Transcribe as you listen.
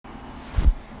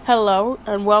Hello,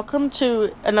 and welcome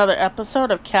to another episode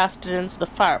of Casted Into the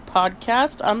Fire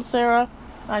podcast. I'm Sarah.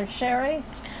 I'm Sherry.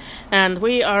 And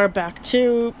we are back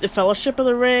to The Fellowship of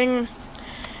the Ring,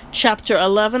 Chapter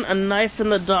 11, A Knife in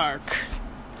the Dark.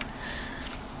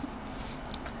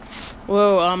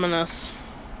 Whoa, ominous.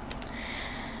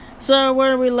 So,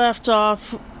 where we left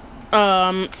off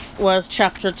was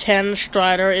Chapter 10,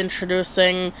 Strider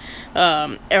introducing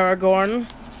Aragorn,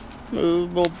 who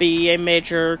will be a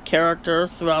major character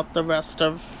throughout the rest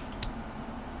of...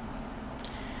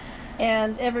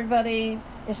 And everybody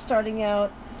is starting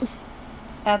out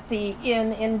at the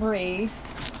inn in Bree.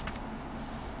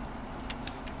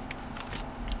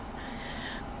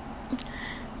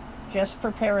 Just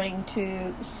preparing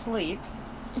to sleep.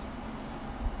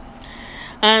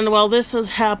 And while this is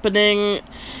happening,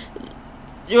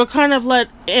 you're kind of let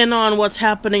in on what's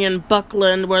happening in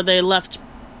Buckland, where they left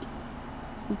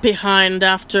behind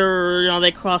after, they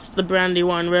crossed the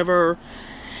Brandywine River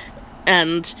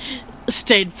and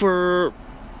stayed for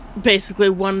basically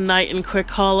one night in Crick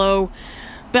Hollow.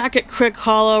 Back at Crick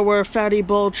Hollow, where Fatty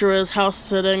Bulger is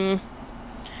house-sitting.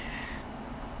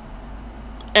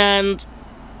 And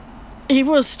he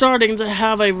was starting to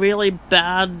have a really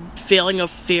bad feeling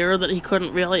of fear that he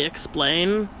couldn't really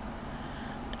explain.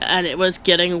 And it was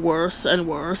getting worse and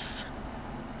worse.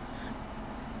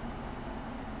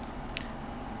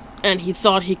 And he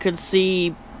thought he could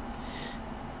see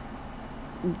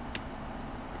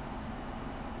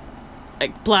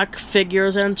black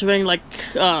figures entering, like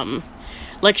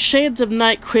shades of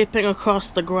night creeping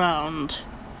across the ground.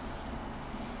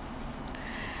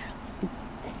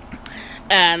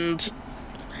 And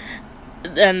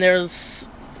then there's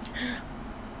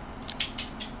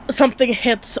something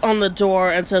hits on the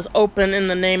door and says, "Open in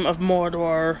the name of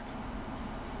Mordor."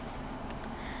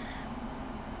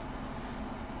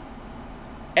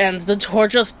 And the door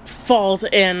just falls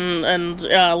in and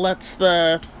lets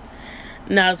the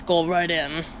Nazgul right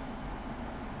in.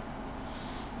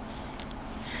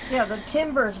 Yeah, the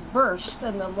timbers burst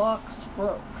and the locks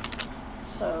broke.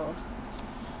 So...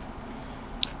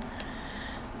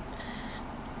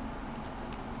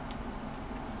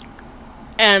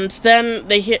 And then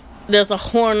there's a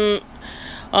horn,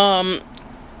 a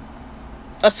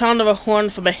sound of a horn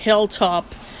from a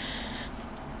hilltop.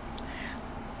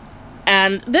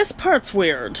 And this part's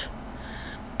weird.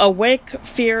 Awake,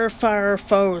 fear, fire,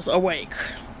 foes, awake.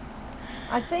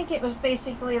 I think it was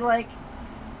basically like...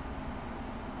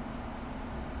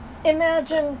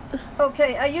 Imagine,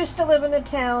 okay, we used to live in a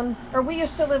town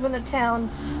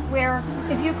where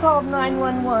if you called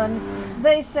 911,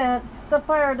 they sent the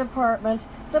fire department,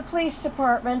 the police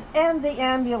department, and the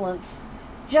ambulance,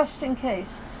 just in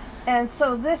case. And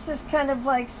so this is kind of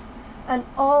like an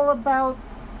all-about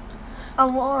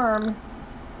alarm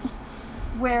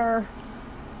where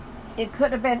it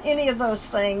could have been any of those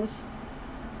things,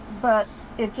 but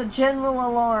it's a general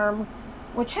alarm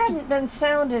which hadn't been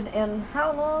sounded in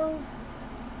how long?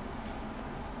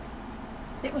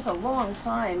 It was a long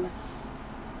time.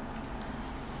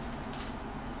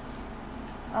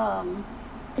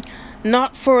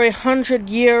 Not for 100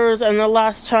 years, and the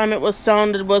last time it was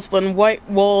sounded was when white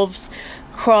wolves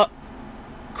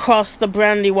crossed the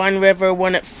Brandywine River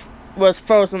when it was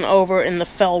frozen over in the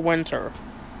fell winter.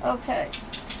 Okay,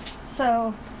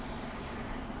 so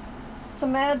let's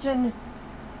imagine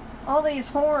all these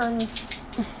horns,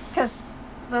 because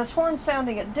there's horns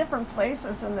sounding at different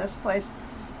places in this place.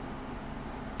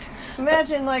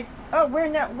 Imagine, like, oh,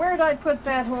 where'd I put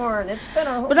that horn? It's been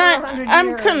 100 years.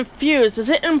 I'm confused. Is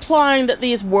it implying that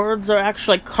these words are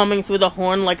actually coming through the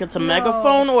horn like it's a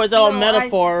megaphone, or is it all a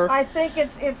metaphor? I think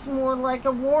it's more like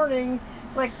a warning.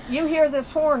 Like, you hear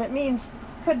this horn, it means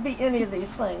could be any of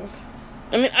these things.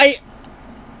 I mean,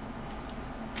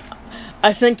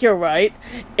 I think you're right.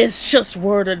 It's just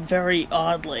worded very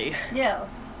oddly. Yeah.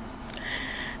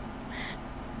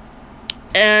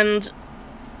 And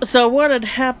so what had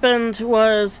happened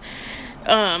was,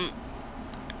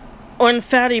 when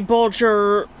Fatty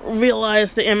Bulger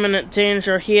realized the imminent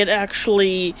danger, he had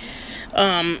actually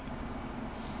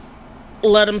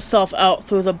let himself out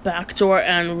through the back door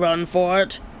and run for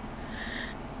it.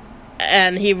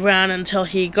 And he ran until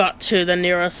he got to the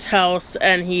nearest house,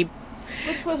 and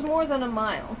which was more than a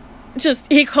mile.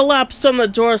 He collapsed on the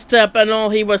doorstep, and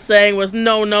all he was saying was,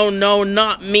 "No, no, no,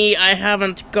 not me, I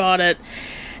haven't got it."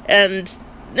 And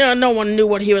no one knew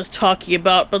what he was talking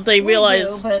about, but they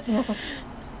realized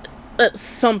that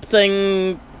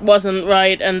something wasn't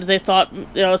right, and they thought,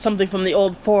 something from the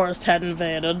old forest had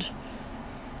invaded.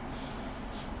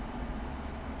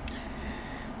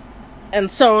 And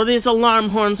so these alarm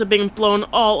horns are being blown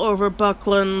all over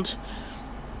Buckland.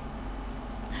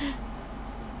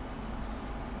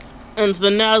 And the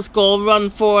Nazgul run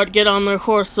for it, get on their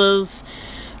horses.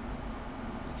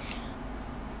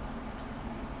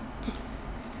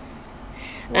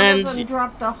 One of them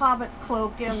dropped a hobbit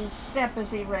cloak in the step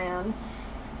as he ran.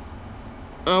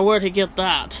 Where'd he get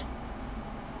that?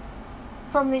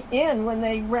 From the inn, when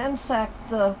they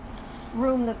ransacked the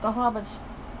room that the hobbits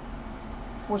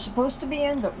were supposed to be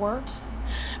in but weren't.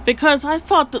 Because I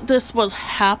thought that this was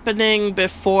happening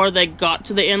before they got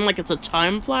to the inn, like it's a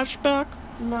time flashback.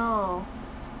 No.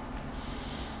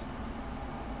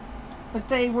 But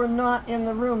they were not in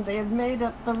the room. They had made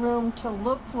up the room to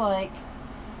look like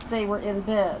they were in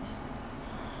bed.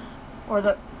 Or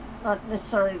not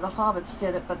necessarily the hobbits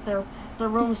did it, but the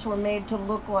rooms were made to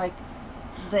look like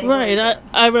they were in bed.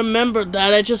 I remembered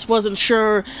that. I just wasn't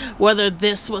sure whether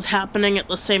this was happening at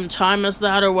the same time as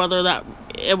that, or whether that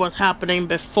it was happening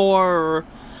before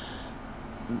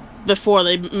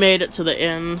they made it to the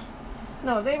inn.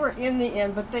 No, they were in the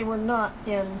inn, but they were not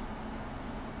in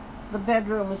the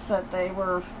bedrooms that they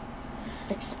were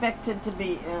expected to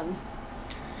be in.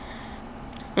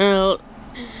 The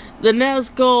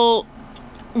Nazgul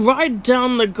ride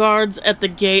down the guards at the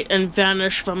gate and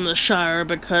vanish from the Shire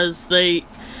because they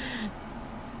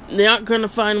aren't going to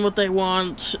find what they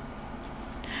want,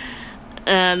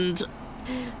 and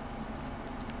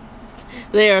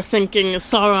they are thinking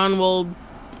Sauron will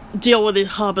deal with these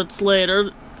hobbits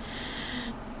later.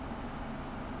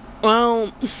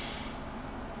 Well,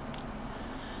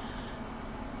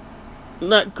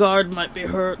 that guard might be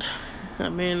hurt. I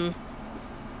mean...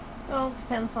 Well, it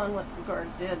depends on what the guard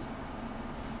did.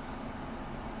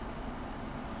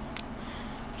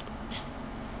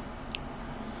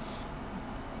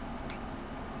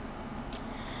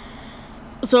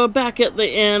 So back at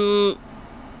the inn,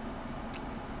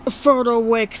 Frodo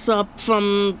wakes up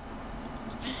from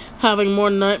having more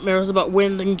nightmares about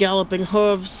wind and galloping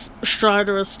hooves.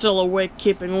 Strider is still awake,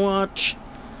 keeping watch.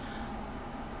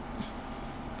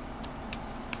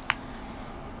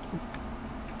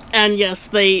 And yes,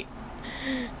 they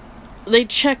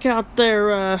check out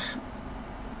their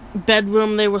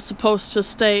bedroom they were supposed to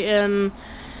stay in,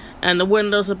 and the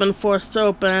windows have been forced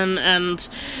open, and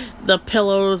the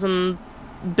pillows and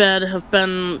bed have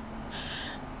been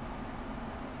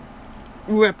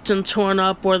ripped and torn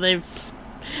up, where they've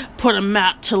put a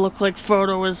mat to look like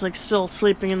Frodo is like still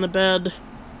sleeping in the bed.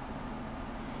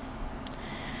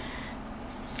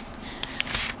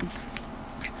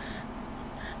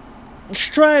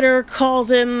 Strider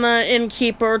calls in the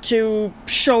innkeeper to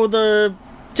show the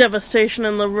devastation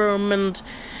in the room, and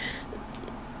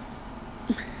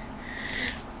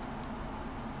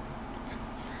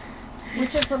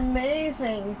which is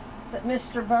amazing that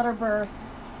Mr. Butterbur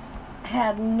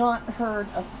had not heard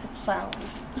a sound.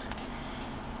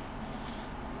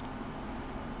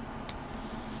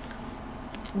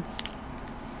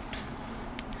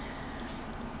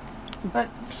 But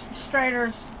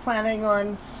Strider's planning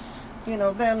on,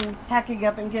 them packing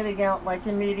up and getting out, like,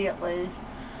 immediately.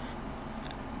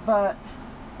 But...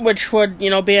 Which would,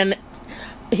 be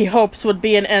he hopes would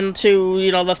be an end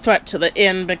to, the threat to the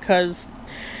inn, because...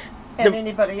 And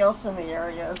anybody else in the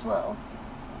area as well.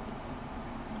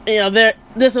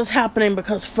 This is happening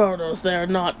because Frodo's there,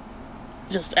 not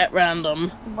just at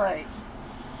random. Right.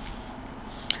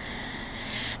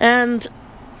 And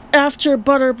after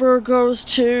Butterbur goes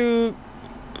to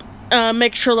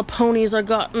make sure the ponies are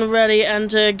gotten ready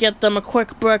and to get them a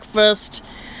quick breakfast,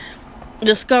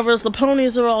 discovers the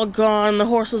ponies are all gone, the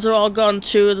horses are all gone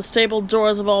too, the stable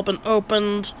doors have all been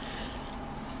opened.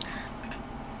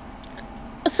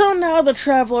 So now the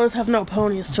travelers have no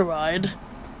ponies to ride.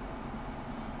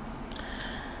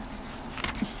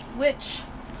 Which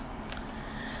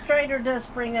Strider does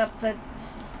bring up that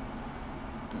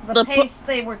the pace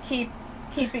they were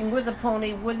keeping with the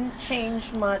pony wouldn't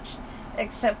change much,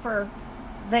 except for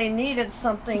they needed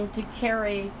something to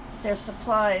carry their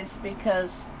supplies,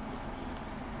 because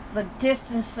the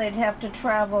distance they'd have to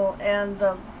travel and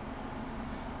the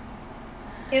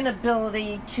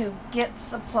inability to get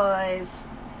supplies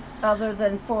other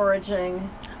than foraging.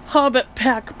 Hobbit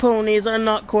pack ponies are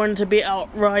not going to be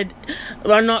outrunning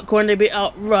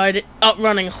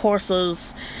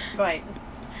horses. Right.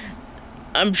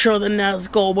 I'm sure the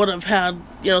Nazgul would have had,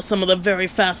 some of the very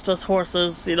fastest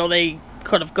horses, they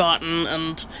could have gotten,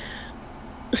 and...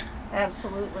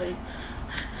 Absolutely.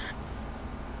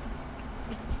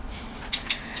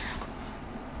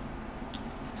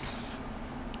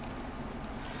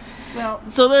 Well...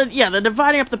 So, they're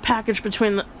dividing up the package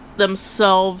between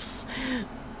themselves,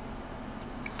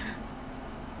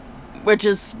 which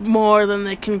is more than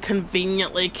they can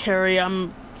conveniently carry.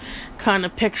 I'm kind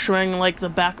of picturing, like, the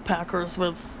backpackers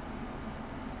with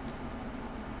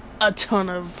a ton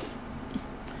of...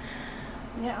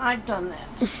 Yeah, I've done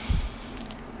that.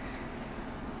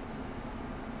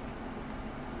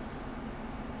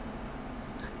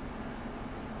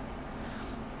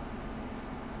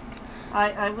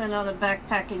 I went on a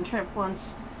backpacking trip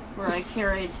once where I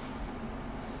carried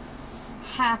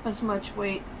half as much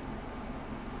weight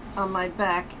on my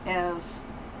back as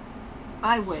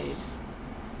I weighed.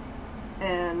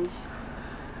 And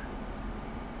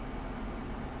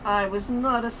I was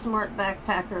not a smart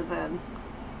backpacker then.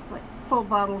 Like full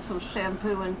bottles of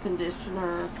shampoo and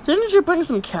conditioner. Didn't you bring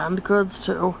some canned goods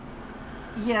too?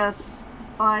 Yes,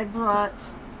 I brought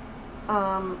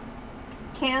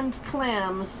canned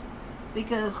clams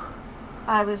because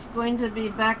I was going to be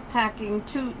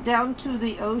backpacking down to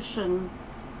the ocean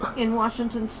in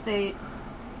Washington State,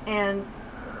 and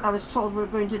I was told we were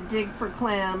going to dig for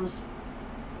clams,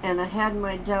 and I had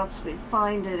my doubts we'd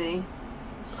find any,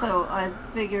 so I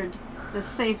figured the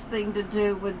safe thing to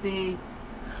do would be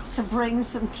to bring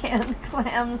some canned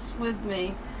clams with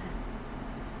me,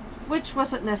 which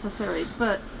wasn't necessary,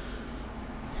 but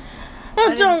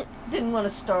I didn't want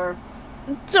to starve.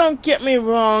 Don't get me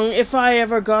wrong, if I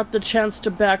ever got the chance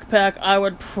to backpack, I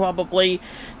would probably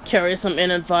carry some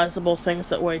inadvisable things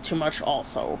that weigh too much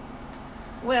also.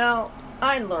 Well,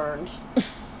 I learned,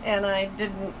 and I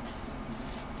didn't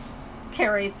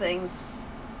carry things.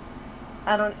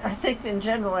 I think in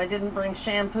general I didn't bring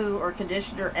shampoo or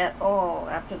conditioner at all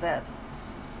after that.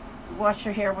 Wash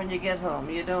your hair when you get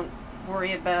home. You don't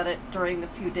worry about it during the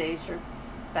few days you're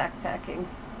backpacking.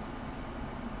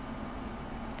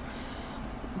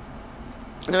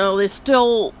 You know, they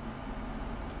still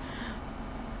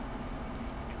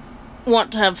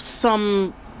want to have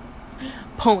some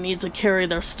pony to carry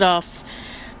their stuff,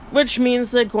 which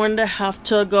means they're going to have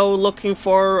to go looking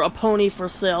for a pony for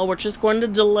sale, which is going to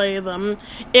delay them,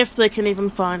 if they can even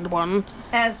find one.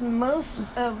 As most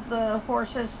of the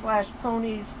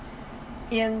horses/ponies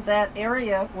in that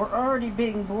area were already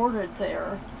being boarded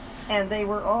there, and they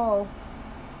were all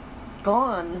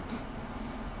gone.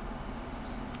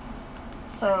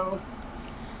 So,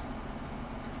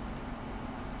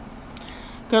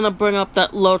 gonna bring up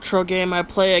that Lotro game I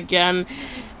play again.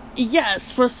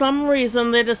 Yes, for some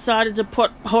reason they decided to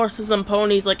put horses and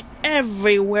ponies like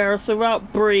everywhere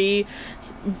throughout Bree.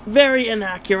 It's very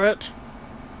inaccurate.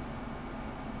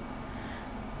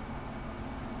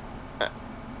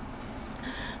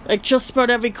 Like just about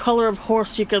every color of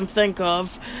horse you can think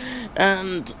of,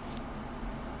 and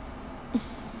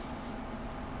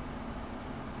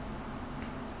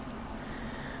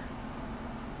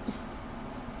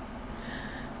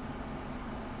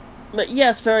but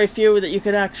yes, very few that you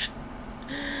could actually,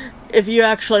 if you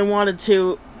actually wanted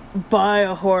to buy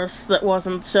a horse that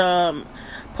wasn't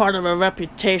part of a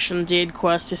reputation deed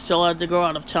quest, you still had to go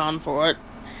out of town for it.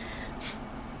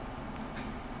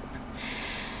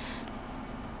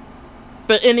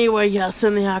 But anyway, yes,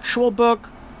 in the actual book,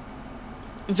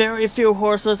 very few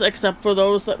horses except for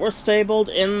those that were stabled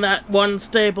in that one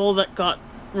stable that got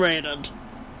raided.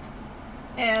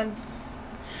 And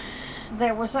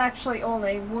there was actually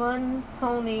only one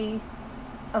pony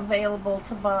available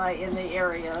to buy in the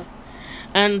area.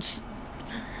 And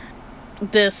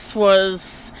this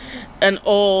was an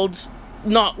old,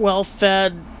 not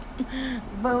well-fed,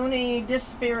 bony,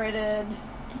 dispirited.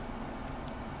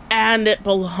 And it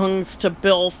belongs to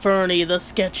Bill Fernie, the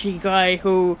sketchy guy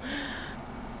who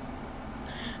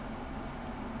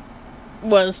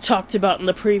was talked about in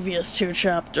the previous 2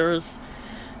 chapters.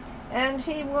 And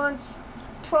he wants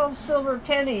 12 silver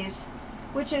pennies,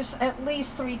 which is at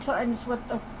least 3 times what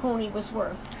the pony was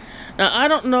worth. Now, I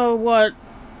don't know what,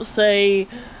 say,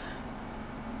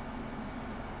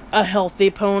 a healthy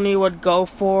pony would go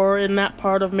for in that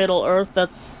part of Middle-earth.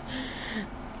 That's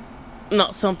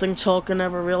not something Tolkien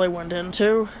ever really went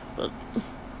into, but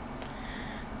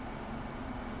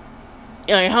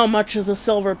yeah, how much is a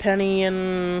silver penny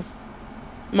in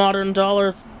modern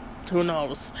dollars? Who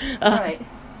knows? Right.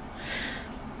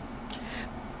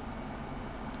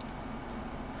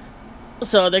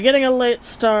 So they're getting a late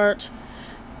start.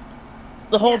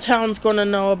 The whole town's going to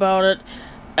know about it,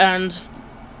 and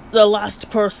the last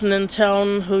person in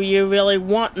town who you really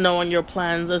want knowing your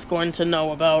plans is going to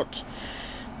know about,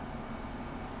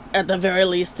 at the very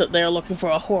least, that they're looking for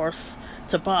a horse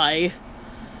to buy.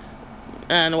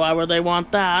 And why would they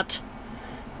want that?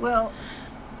 Well,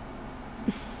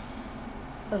 it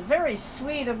was very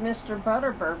sweet of Mr.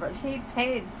 Butterbur, but he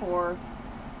paid for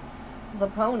the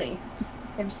pony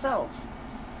himself.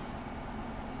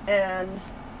 And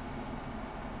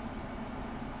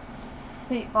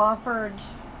he offered,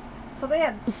 so they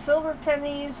had silver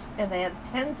pennies and they had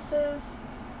pences.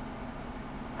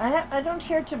 I don't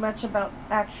hear too much about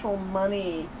actual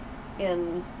money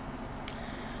in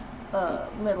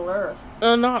Middle Earth.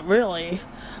 Not really.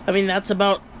 I mean, that's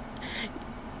about...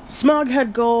 Smog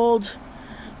had gold.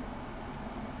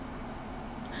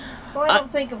 Well, I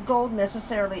don't think of gold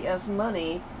necessarily as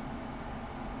money.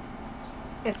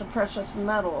 It's a precious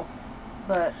metal,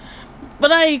 but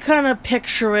I kind of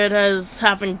picture it as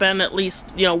having been at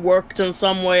least, worked in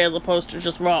some way as opposed to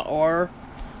just raw ore.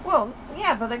 Well,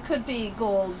 yeah, but it could be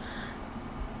gold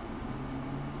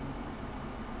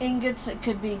ingots, it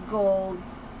could be gold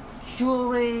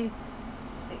jewelry,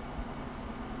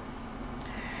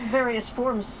 various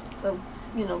forms of,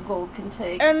 gold can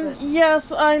take. And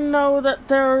yes, I know that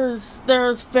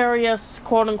there's various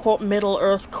quote-unquote Middle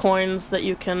Earth coins that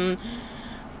you can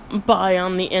buy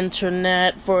on the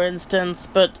internet, for instance,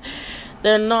 but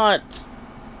they're not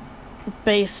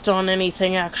based on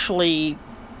anything actually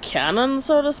canon,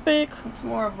 so to speak. It's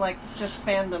more of like just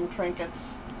fandom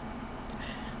trinkets.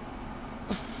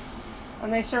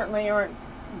 And they certainly aren't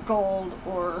gold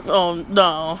or... Oh,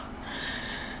 no.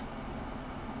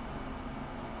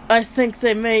 I think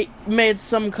they made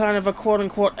some kind of a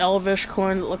quote-unquote elvish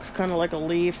coin that looks kind of like a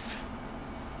leaf.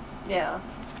 Yeah.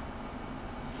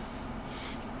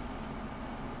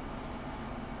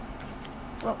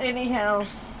 Well, anyhow,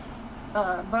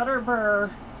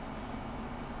 Butterbur,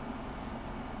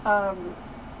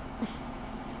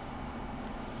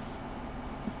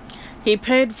 he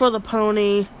paid for the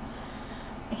pony.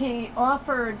 He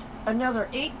offered another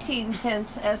 18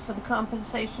 pence as some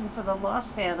compensation for the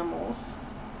lost animals.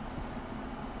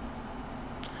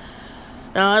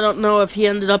 Now, I don't know if he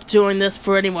ended up doing this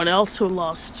for anyone else who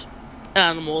lost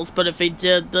animals, but if he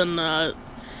did, then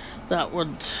that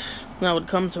would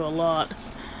come to a lot.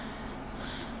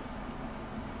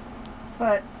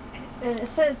 But it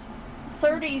says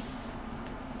 30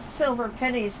 silver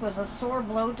pennies was a sore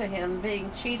blow to him.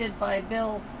 Being cheated by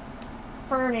Bill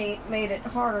Fernie made it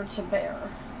harder to bear.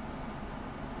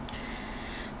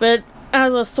 But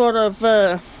as a sort of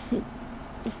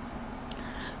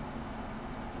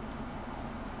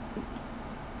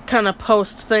kind of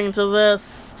post thing to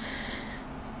this,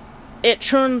 it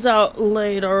turns out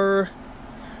later,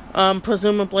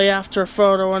 presumably after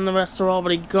Frodo and the rest are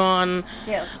already gone,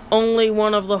 yes, only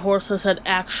one of the horses had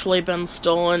actually been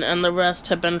stolen and the rest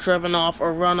had been driven off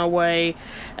or run away,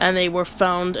 and they were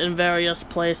found in various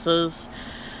places.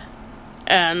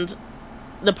 And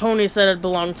the ponies that had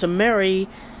belonged to Mary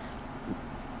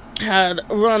had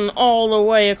run all the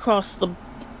way across the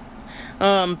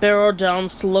Barrow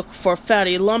Downs to look for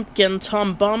Fatty Lumpkin,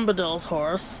 Tom Bombadil's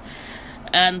horse.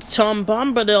 And Tom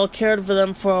Bombadil cared for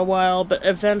them for a while, but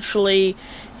eventually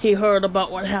he heard about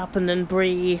what happened in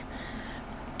Bree,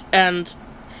 and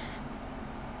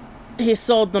he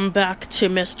sold them back to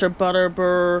Mr.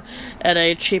 Butterbur at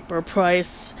a cheaper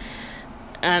price.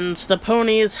 And the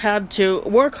ponies had to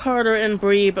work harder in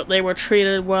Bree, but they were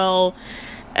treated well,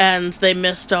 and they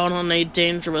missed out on a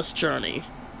dangerous journey.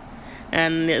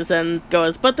 And then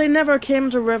goes, but they never came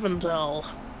to Rivendell.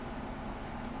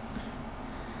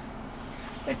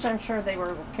 Which I'm sure they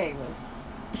were okay with.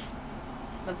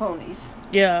 The ponies.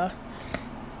 Yeah.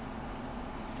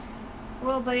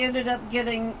 Well, they ended up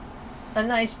getting a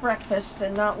nice breakfast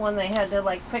and not one they had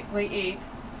to quickly eat,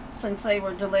 since they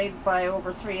were delayed by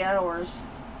over 3 hours.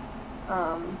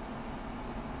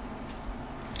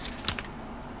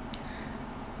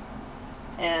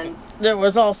 And there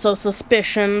was also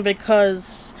suspicion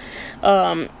because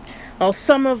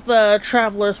some of the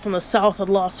travelers from the south had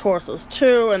lost horses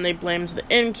too, and they blamed the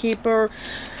innkeeper.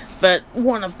 But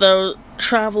one of the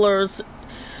travelers,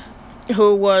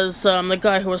 who was the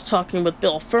guy who was talking with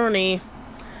Bill Fernie,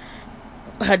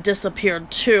 had disappeared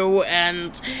too,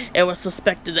 and it was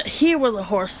suspected that he was a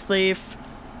horse thief.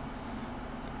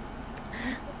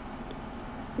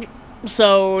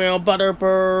 So,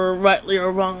 Butterbur, rightly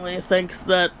or wrongly, thinks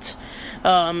that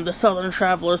the southern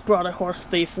travelers brought a horse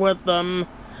thief with them.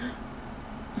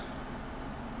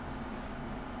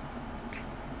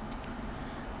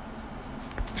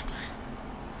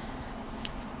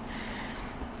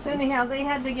 so anyhow, they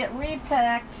had to get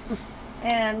repacked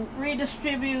and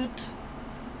redistribute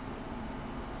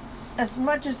as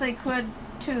much as they could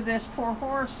to this poor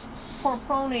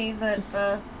pony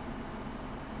that,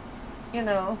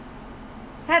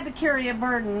 had to carry a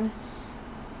burden.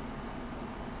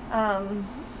 And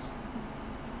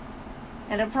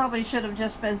it probably should have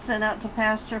just been sent out to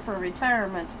pasture for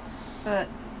retirement, but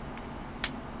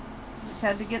it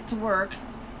had to get to work.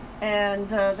 And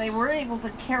they were able to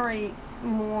carry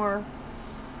more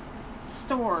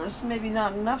stores, maybe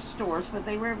not enough stores, but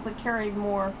they were able to carry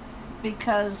more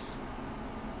because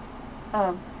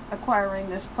of acquiring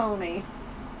this pony.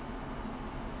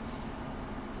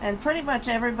 And pretty much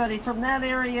everybody from that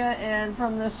area and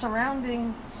from the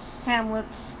surrounding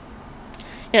hamlets.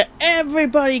 Yeah,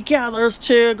 everybody gathers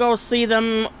to go see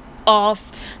them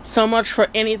off. So much for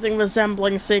anything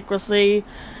resembling secrecy.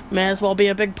 May as well be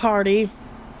a big party.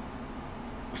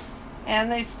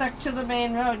 And they stuck to the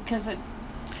main road because it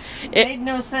made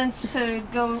no sense to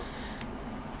go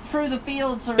through the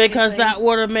fields or because anything. That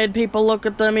would have made people look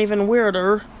at them even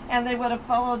weirder. And they would have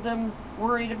followed them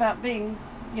worried about being,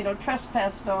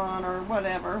 trespassed on or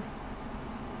whatever.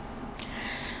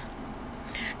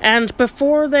 And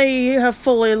before they have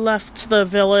fully left the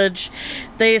village,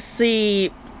 they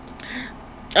see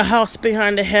a house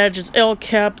behind a hedge. It's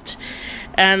ill-kept,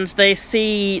 and they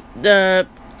see the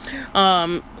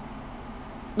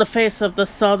face of the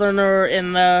Southerner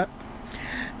in the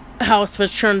house,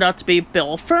 which turned out to be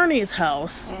Bill Fernie's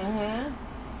house. Mm-hmm.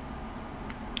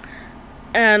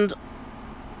 And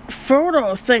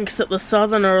Frodo thinks that the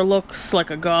Southerner looks like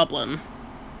a goblin.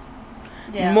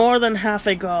 Yeah. More than half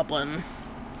a goblin.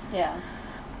 Yeah.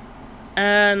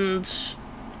 And,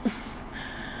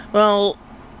 well,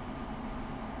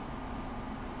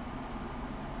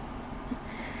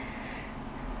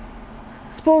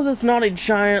 I suppose it's not a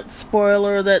giant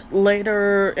spoiler that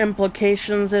later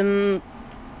implications in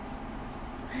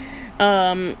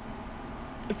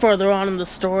further on in the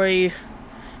story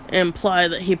imply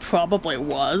that he probably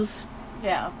was.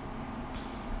 Yeah.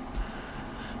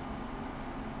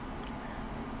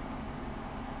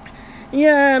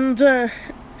 Yeah, and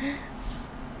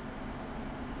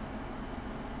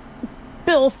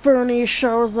Bill Fernie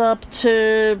shows up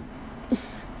to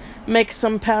make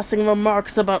some passing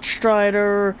remarks about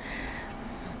Strider.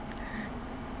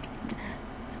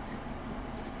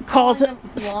 Calls it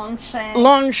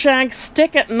Longshanks.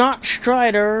 Stick it, not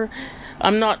Strider.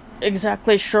 I'm not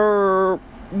exactly sure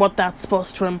what that's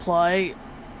supposed to imply.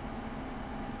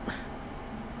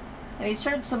 And he's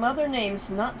heard some other names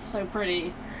not so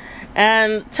pretty.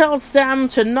 And tells Sam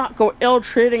to not go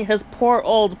ill-treating his poor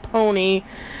old pony,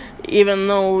 even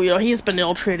though, he's been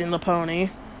ill-treating the pony.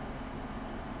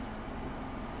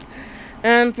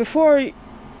 And before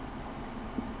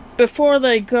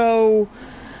they go,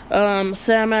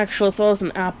 Sam actually throws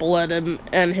an apple at him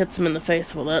and hits him in the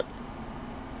face with it.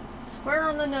 Square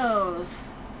on the nose.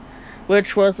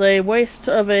 Which was a waste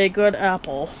of a good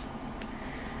apple.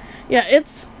 Yeah,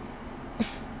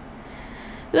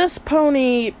 this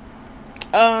pony,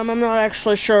 I'm not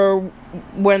actually sure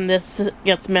when this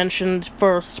gets mentioned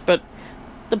first, but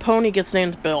the pony gets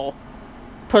named Bill.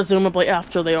 Presumably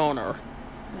after the owner.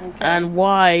 Okay. And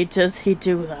why does he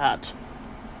do that?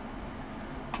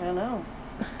 I don't know.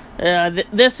 Yeah,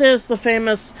 this is the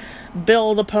famous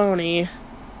Bill the Pony.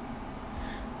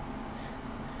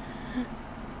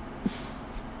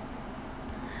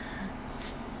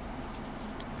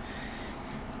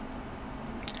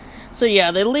 So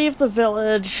yeah, they leave the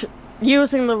village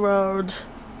using the road.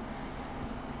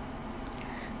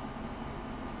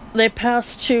 They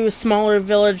pass two smaller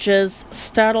villages,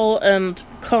 Staddle and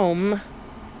Combe.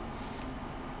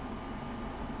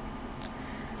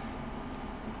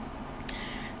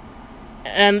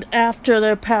 And after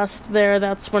they're past there,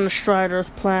 that's when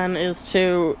Strider's plan is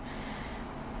to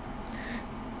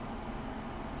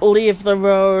leave the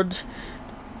road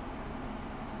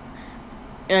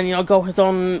and, go his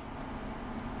own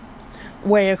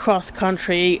way across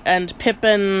country. And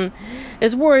Pippin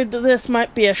is worried that this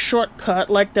might be a shortcut,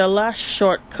 like their last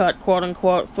shortcut,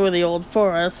 quote-unquote, through the old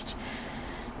forest,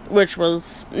 which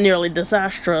was nearly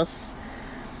disastrous.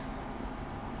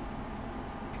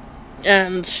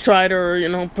 And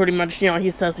Strider, pretty much, he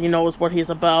says he knows what he's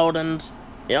about, and,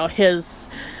 his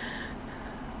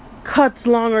cuts,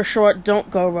 long or short,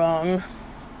 don't go wrong.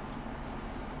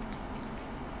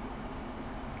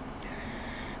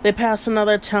 They pass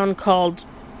another town called,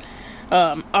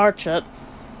 Archet.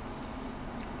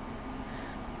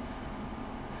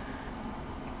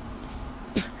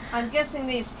 I'm guessing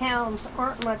these towns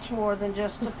aren't much more than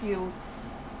just a few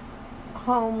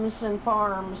homes and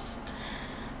farms.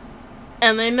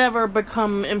 And they never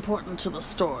become important to the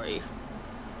story.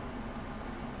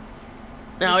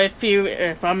 Now, if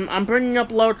I'm bringing up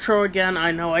Lotro again,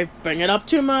 I know I bring it up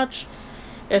too much.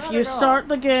 If you start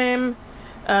the game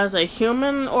as a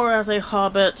human or as a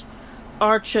hobbit,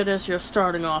 Archet is your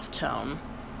starting off town.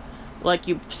 Like,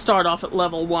 you start off at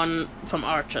level 1 from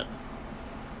Archet.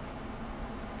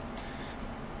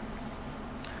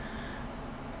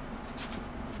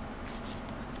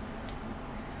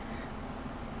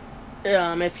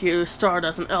 If you start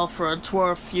as an elf or a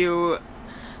dwarf, you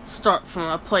start from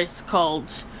a place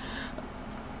called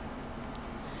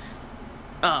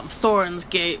Thorin's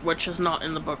Gate, which is not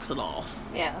in the books at all.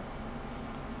 Yeah.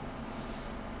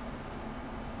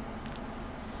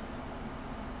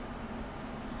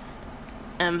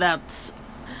 And that's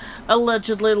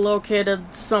allegedly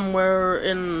located somewhere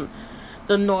in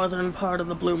the northern part of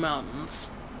the Blue Mountains.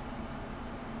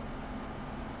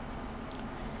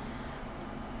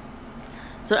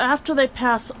 So after they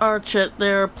pass Archet,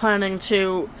 they're planning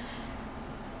to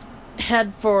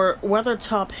head for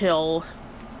Weathertop Hill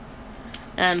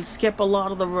and skip a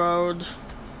lot of the road.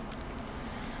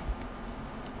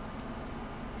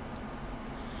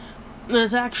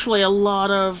 There's actually a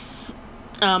lot of,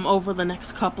 over the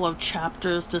next couple of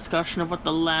chapters, discussion of what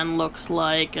the land looks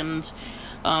like and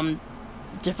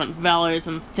different valleys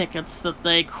and thickets that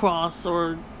they cross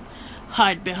or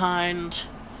hide behind.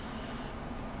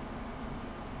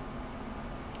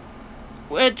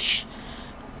 Which,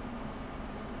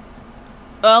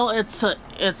 well, it's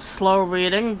slow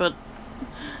reading, but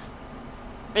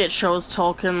it shows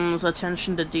Tolkien's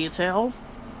attention to detail.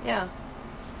 Yeah.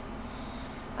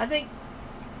 I think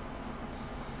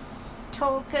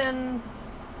Tolkien,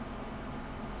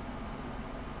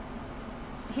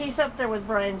 he's up there with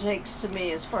Brian Jakes to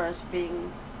me as far as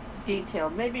being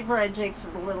detailed. Maybe Brian Jakes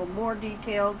is a little more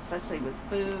detailed, especially with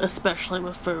food. Especially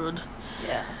with food.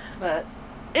 Yeah, but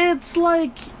it's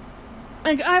like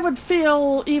I would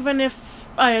feel, even if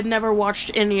I had never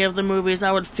watched any of the movies,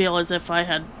 I would feel as if I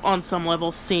had, on some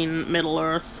level, seen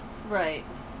Middle-earth. Right.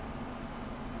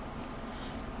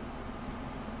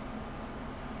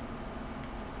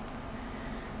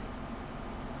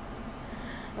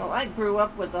 Well, I grew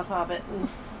up with The Hobbit, and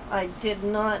I did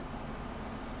not...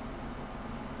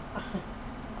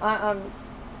 I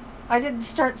didn't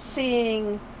start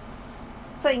seeing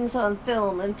things on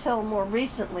film until more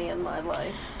recently in my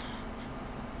life.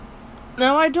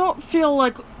 Now, I don't feel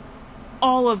like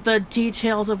all of the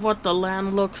details of what the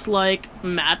land looks like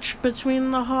match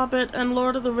between The Hobbit and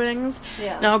Lord of the Rings.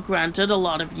 Yeah. Now, granted, a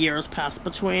lot of years pass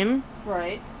between.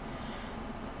 Right.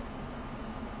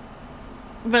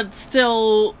 But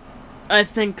still, I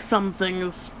think some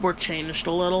things were changed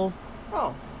a little.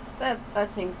 Oh, that, I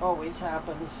think, always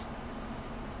happens.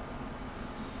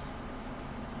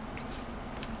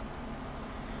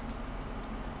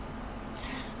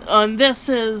 This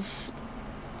is...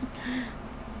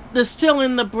 They're still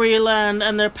in the Bree land,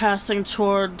 and they're passing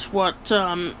toward what,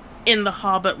 in The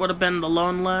Hobbit would have been the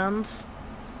Lone Lands.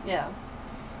 Yeah.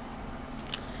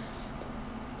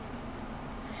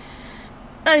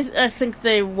 I think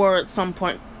they were at some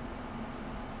point.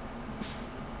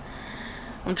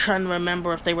 I'm trying to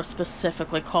remember if they were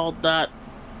specifically called that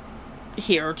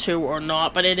here too or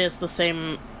not, but it is the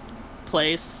same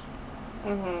place.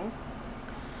 Mm-hmm.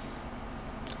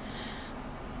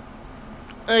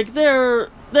 Like, they're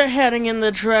heading in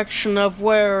the direction of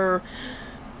where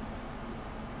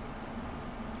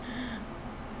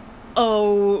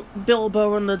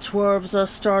Bilbo and the dwarves are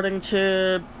starting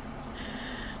to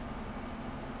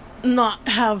not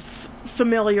have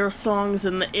familiar songs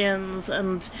in the inns,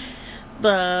 and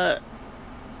they're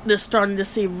starting to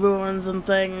see ruins and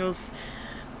things,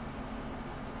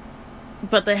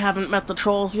 but they haven't met the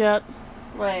trolls yet.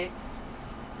 Right.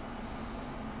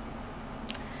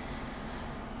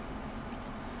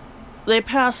 They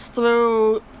pass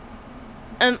through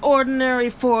an ordinary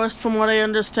forest, from what I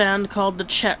understand, called the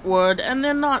Chetwood, and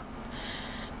they're not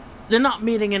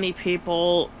meeting any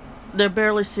people. They're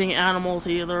barely seeing animals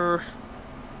either.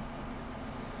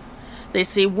 They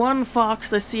see one fox,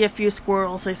 they see a few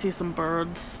squirrels, they see some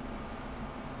birds.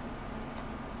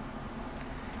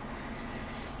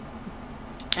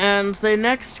 And they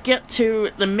next get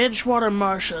to the Midgewater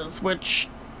Marshes, which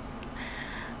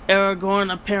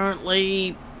Aragorn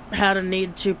apparently had a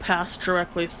need to pass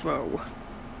directly through.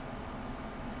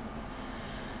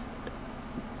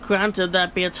 Granted,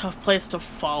 that'd be a tough place to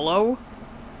follow,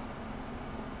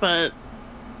 but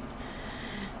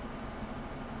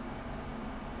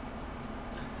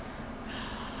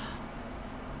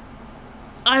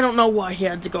I don't know why he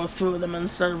had to go through them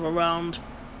instead of around,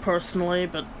 personally,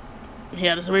 but he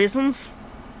had his reasons.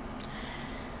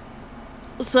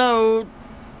 So,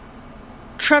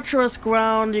 treacherous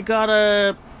ground, you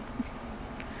gotta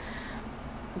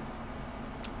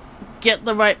get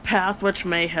the right path, which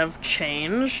may have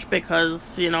changed,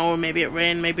 because, maybe it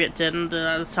rained, maybe it didn't,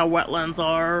 that's how wetlands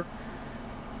are.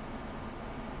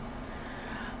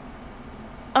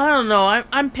 I don't know,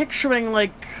 I'm picturing,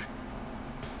 like,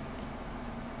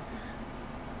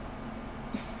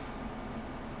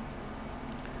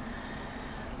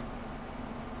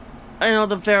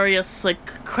 the various,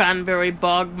 like, cranberry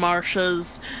bog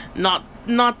marshes, not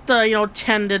the,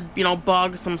 tended,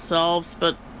 bogs themselves,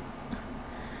 but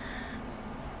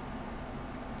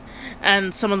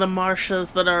And some of the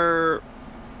marshes that are,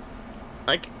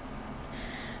 like,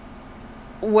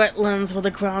 wetlands where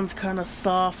the ground's kind of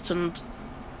soft and,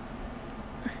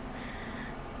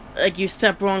 like, you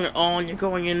step wrong at all and you're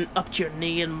going in up to your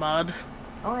knee in mud.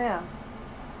 Oh, yeah.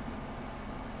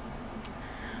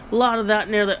 A lot of that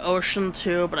near the ocean,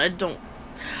 too, but I don't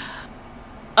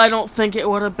think it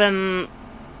would have been...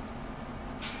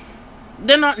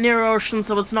 They're not near ocean,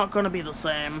 so it's not going to be the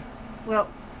same. Well,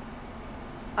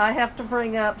 I have to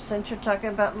bring up, since you're talking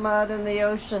about mud in the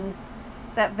ocean,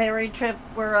 that very trip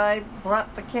where I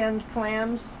brought the canned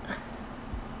clams.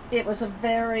 It was a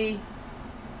very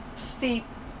steep,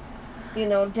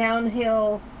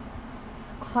 downhill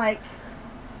hike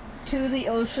to the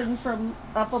ocean from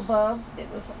up above. It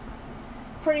was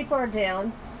pretty far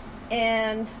down,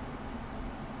 and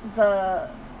the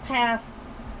path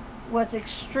was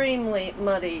extremely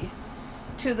muddy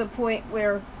to the point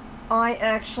where I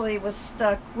actually was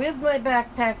stuck with my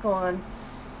backpack on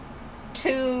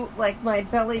to, like, my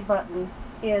belly button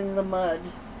in the mud,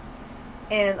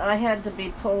 and I had to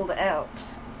be pulled out.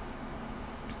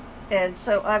 And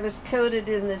so I was coated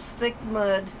in this thick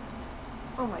mud.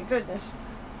 Oh my goodness.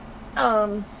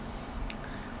 And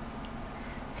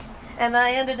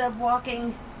I ended up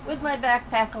walking with my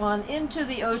backpack on into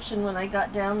the ocean when I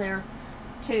got down there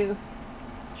to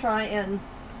try and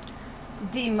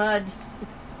de-mud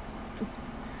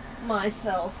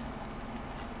myself,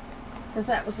 because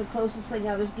that was the closest thing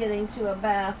I was getting to a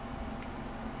bath,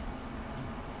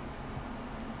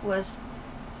 was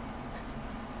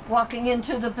walking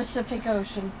into the Pacific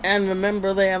Ocean. And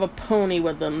remember, they have a pony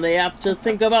with them. They have to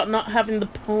think about not having the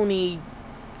pony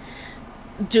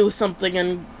do something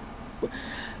and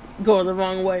go the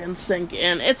wrong way and sink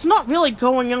in. It's not really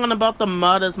going on about the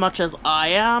mud as much as I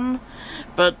am,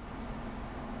 but...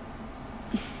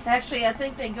 Actually, I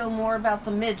think they go more about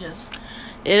the midges.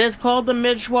 It is called the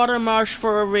Midgewater Marsh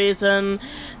for a reason,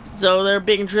 so they're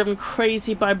being driven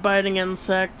crazy by biting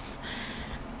insects.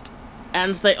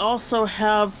 And they also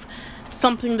have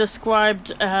something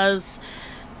described as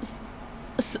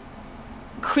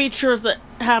creatures that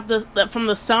have that from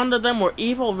the sound of them were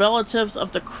evil relatives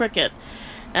of the cricket.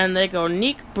 And they go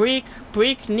neek, breek,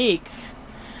 breek, neek.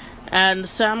 And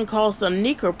Sam calls them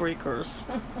neeker-breakers.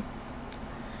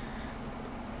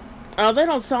 They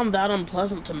don't sound that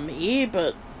unpleasant to me,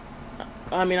 but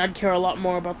I mean, I'd care a lot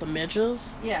more about the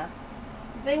midges. Yeah.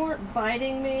 They weren't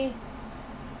biting me,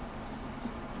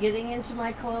 getting into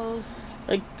my clothes.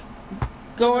 Like,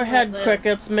 go ahead,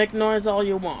 crickets, make noise all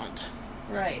you want.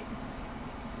 Right.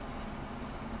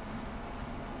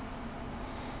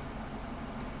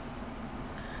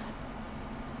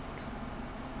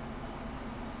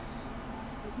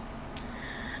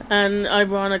 And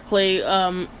ironically,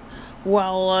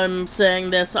 while I'm saying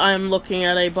this, I'm looking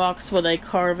at a box with a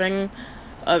carving,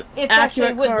 it's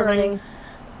accurate wood carving. burning.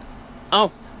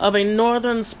 Oh, of a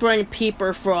northern spring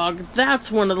peeper frog.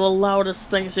 That's one of the loudest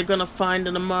things you're gonna find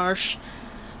in a marsh.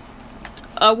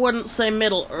 I wouldn't say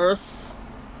Middle Earth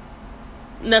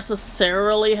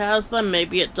necessarily has them.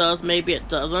 Maybe it does, maybe it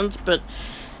doesn't, but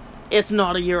it's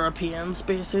not a European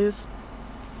species.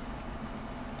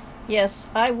 Yes,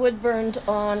 I wood burned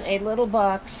on a little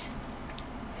box.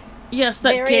 Yes,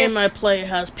 that game I play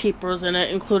has peepers in it,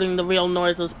 including the real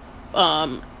noises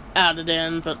added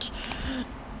in, but...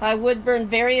 I wood burned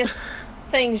various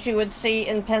things you would see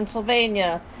in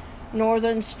Pennsylvania.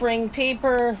 Northern spring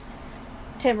peeper,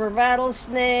 timber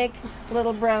rattlesnake,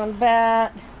 little brown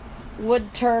bat,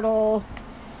 wood turtle,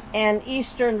 and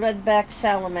eastern redback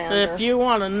salamander. If you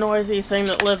want a noisy thing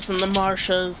that lives in the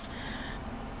marshes,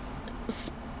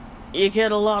 you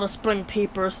get a lot of spring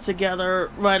peepers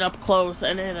together right up close,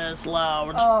 and it is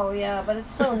loud. Oh, yeah, but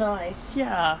it's so nice.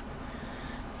 Yeah.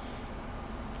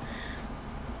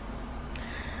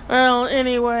 Well,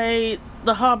 anyway,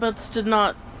 the hobbits did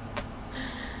not,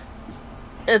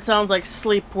 it sounds like,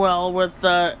 sleep well with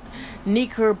the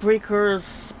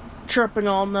neeker-breakers chirping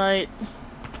all night.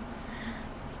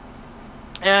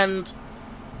 And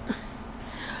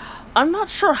I'm not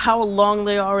sure how long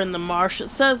they are in the marsh. It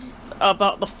says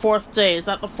about the 4th day. Is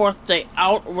that the 4th day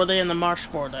out, or were they in the marsh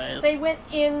 4 days? They went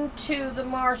into the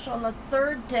marsh on the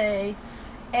 3rd day,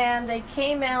 and they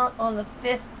came out on the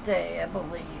 5th day, I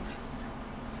believe.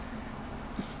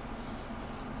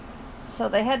 So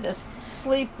they had to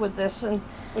sleep with this, and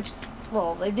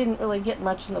they didn't really get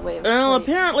much in the way of sleep. Well,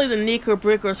 apparently the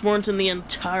neeker-breakers weren't in the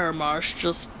entire marsh,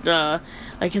 just,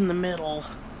 like in the middle.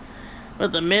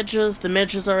 But the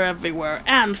midges are everywhere.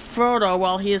 And Frodo,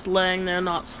 while he is laying there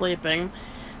not sleeping,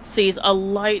 sees a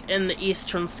light in the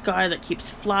eastern sky that keeps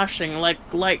flashing like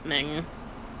lightning.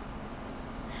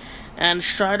 and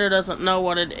Strider doesn't know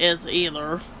what it is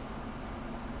either.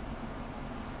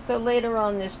 So later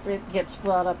on, this gets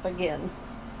brought up again.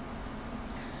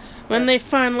 When they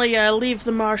finally leave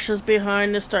the marshes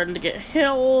behind, they're starting to get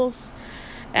hills,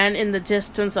 and in the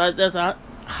distance there's a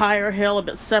higher hill a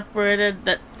bit separated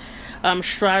that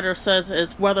Strider says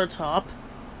is Weathertop.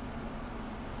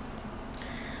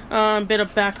 A bit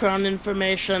of background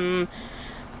information.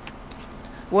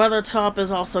 Weathertop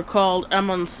is also called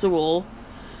Emonsul,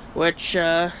 which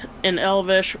in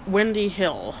Elvish, Windy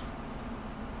Hill.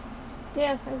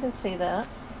 Yeah, I can see that.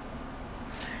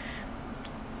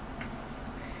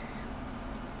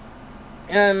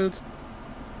 And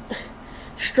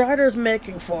Strider's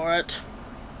making for it.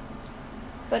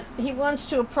 But he wants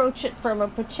to approach it from a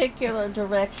particular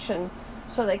direction,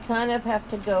 so they kind of have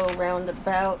to go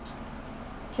roundabout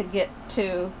to get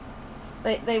to...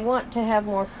 They want to have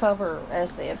more cover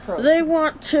as they approach. They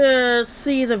want to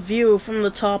see the view from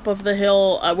the top of the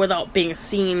hill without being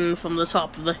seen from the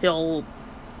top of the hill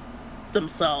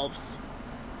themselves.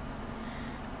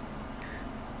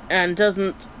 And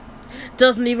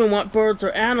doesn't even want birds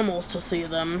or animals to see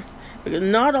them. Because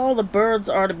not all the birds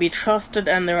are to be trusted,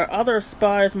 and there are other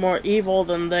spies more evil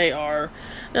than they are.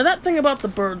 Now, that thing about the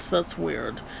birds, that's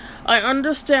weird. I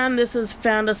understand this is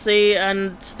fantasy,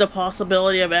 and the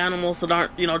possibility of animals that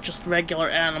aren't, just regular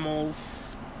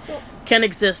animals can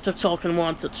exist if Tolkien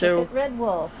wants it to. Look at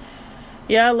Redwall.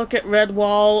 Yeah, look at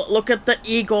Redwall. Look at the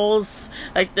eagles.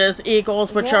 Like, there's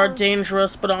eagles which are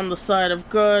dangerous, but on the side of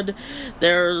good.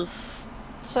 There's...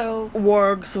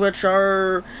 wargs, which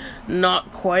are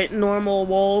not quite normal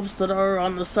wolves that are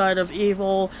on the side of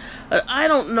evil. I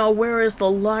don't know where is the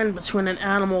line between an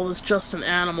animal that's just an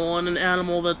animal and an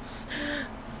animal that's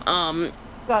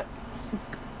got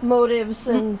motives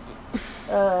and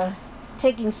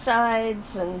taking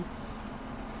sides and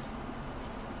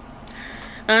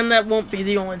that won't be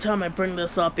the only time I bring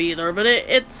this up either, but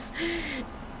it's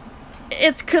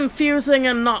confusing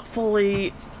and not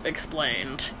fully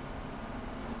explained.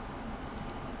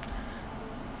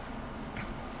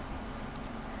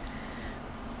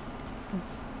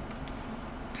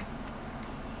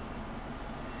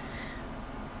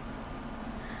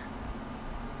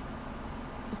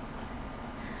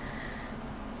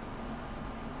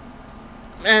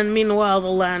 And meanwhile, the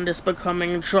land is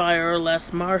becoming drier,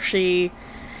 less marshy.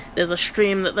 There's a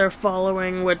stream that they're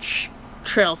following, which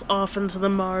trails off into the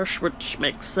marsh, which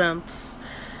makes sense.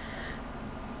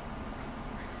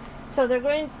 So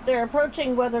they're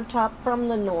approaching Weathertop from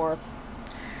the north.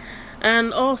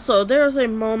 And also, there's a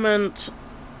moment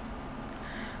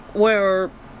where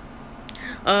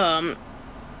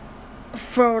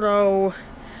Frodo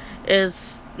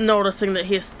is noticing that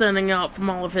he's thinning out from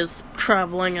all of his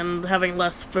traveling and having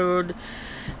less food,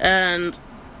 and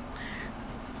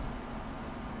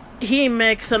he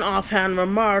makes an offhand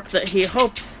remark that he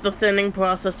hopes the thinning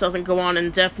process doesn't go on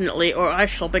indefinitely, or I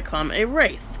shall become a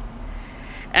wraith.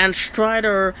 And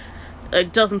Strider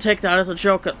doesn't take that as a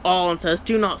joke at all and says,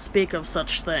 "Do not speak of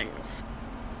such things."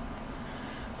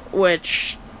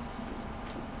 Which,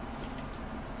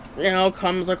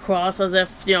 comes across as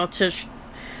if,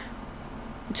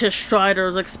 to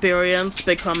Strider's experience,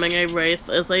 becoming a wraith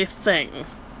is a thing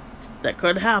that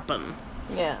could happen.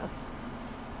 Yeah.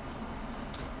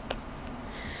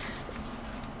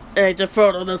 And to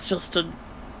Frodo, that's just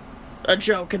a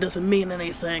joke. It doesn't mean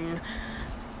anything.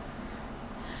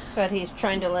 But he's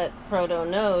trying to let Frodo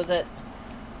know that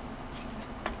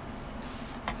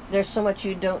there's so much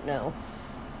you don't know.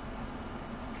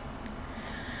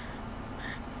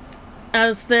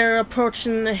 As they're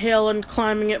approaching the hill and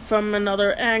climbing it from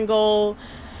another angle,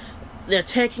 they're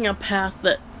taking a path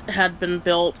that had been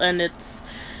built, and it's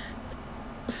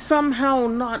somehow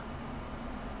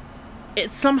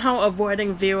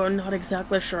avoiding view. I'm not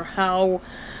exactly sure how.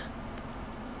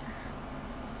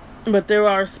 But there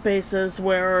are spaces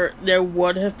where there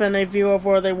would have been a view of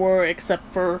where they were,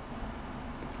 except for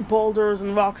boulders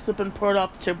and rocks have been put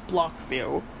up to block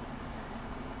view.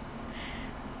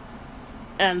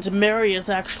 And Merry is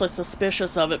actually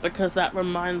suspicious of it because that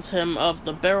reminds him of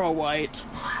the Barrow Wight.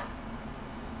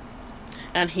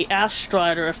 And he asked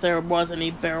Strider if there was any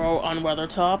Barrow on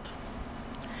Weathertop.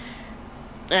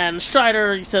 And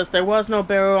Strider, he says there was no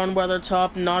Barrow on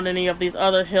Weathertop, not any of these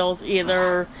other hills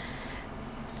either.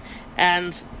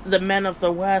 And the men of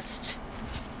the West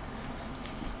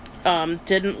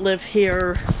didn't live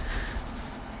here.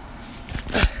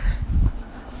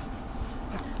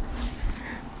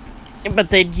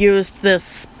 But they'd used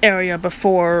this area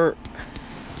before.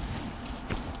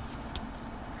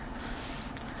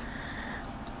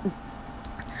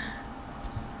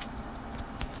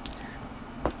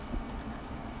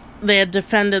 they had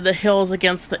defended the hills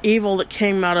against the evil that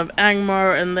came out of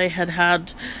Angmar, and they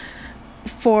had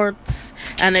forts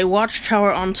and a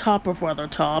watchtower on top of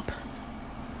Weathertop.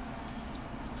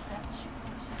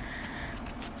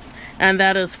 And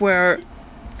that is where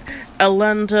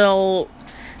Elendil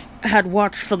had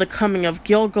watched for the coming of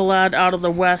Gil-galad out of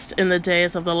the west in the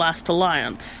days of the last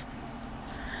alliance.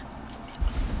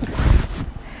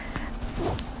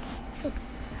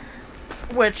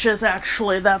 Which is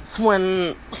actually, that's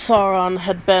when Sauron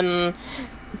had been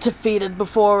defeated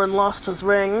before and lost his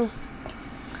ring.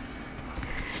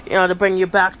 You know, to bring you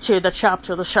back to the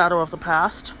chapter, The Shadow of the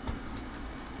Past.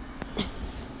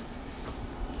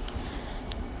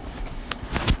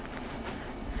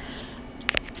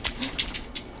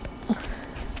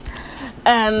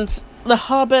 And the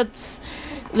hobbits,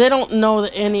 they don't know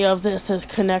that any of this is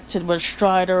connected with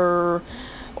Strider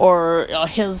or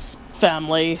his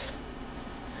family.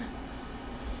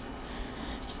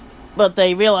 But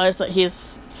they realize that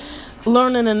he's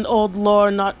learning in old lore,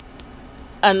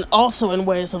 and also in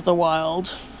ways of the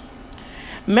wild.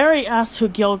 Merry asks who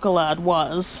Gil-galad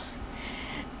was,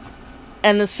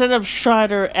 and instead of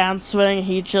Strider answering,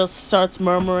 he just starts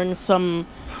murmuring some...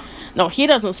 No, he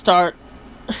doesn't start.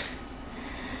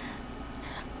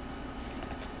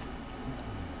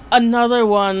 Another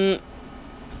one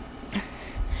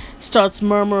starts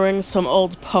murmuring some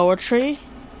old poetry.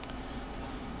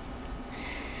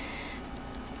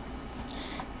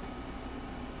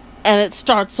 And it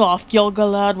starts off,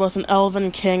 Gil-galad was an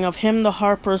elven king, of him the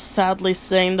harpers sadly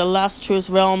sing, the last whose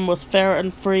realm was fair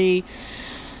and free,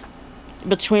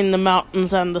 between the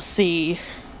mountains and the sea.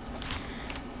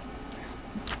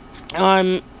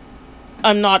 I'm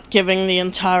not giving the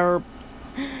entire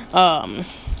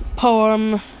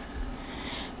poem,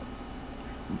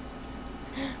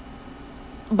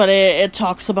 but it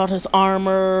talks about his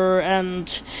armor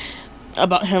and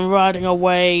about him riding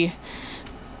away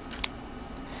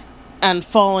and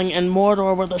falling in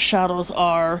Mordor where the shadows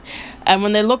are. And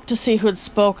when they looked to see who had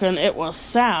spoken, it was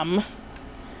Sam.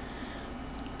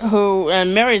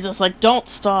 And Merry's just like, don't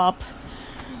stop.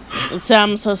 And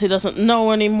Sam says he doesn't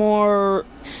know anymore.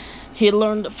 He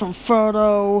learned it from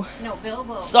Frodo. No,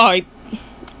 Bilbo. Sorry.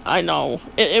 I know.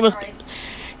 It was... Right.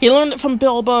 He learned it from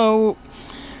Bilbo,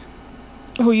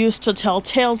 who used to tell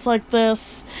tales like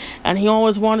this. And he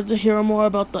always wanted to hear more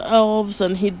about the elves.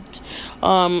 And he'd...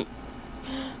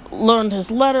 learned his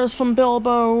letters from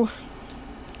Bilbo.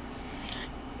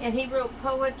 And he wrote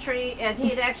poetry, and he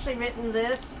had actually written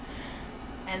this,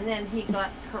 and then he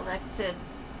got corrected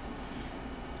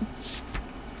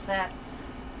that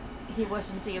he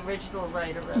wasn't the original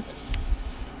writer of it.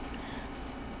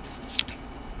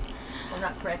 Well,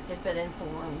 not corrected, but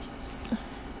informed.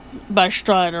 By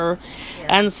Strider.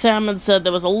 Yeah. And Sam had said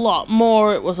there was a lot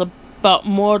more. It was about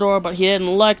Mordor, but he didn't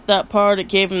like that part. It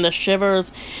gave him the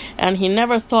shivers, and he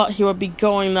never thought he would be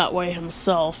going that way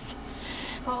himself.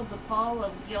 It's called The Fall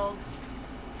of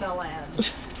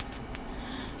Gil-galad.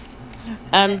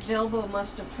 And Bilbo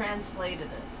must have translated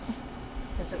it,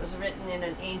 because it was written in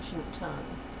an ancient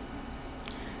tongue.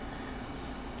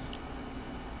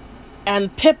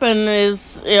 And Pippin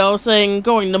is, saying,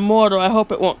 going to Mordor, I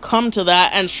hope it won't come to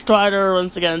that. And Strider,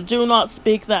 once again, do not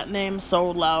speak that name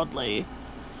so loudly.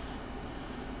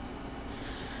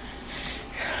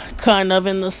 Kind of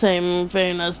in the same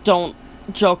vein as don't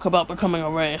joke about becoming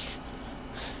a wraith.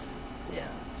 Yeah.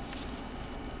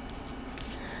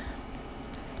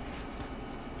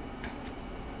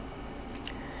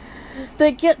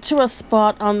 They get to a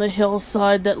spot on the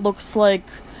hillside that looks like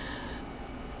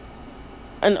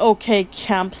an okay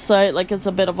campsite, like it's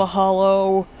a bit of a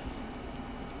hollow,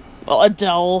 well, a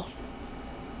dell.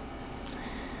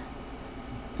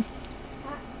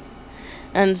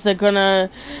 And they're gonna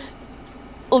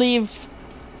leave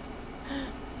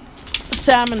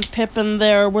Sam and Pippin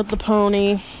there with the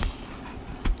pony.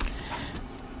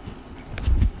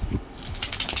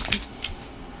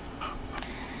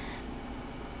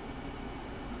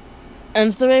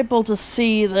 And they're able to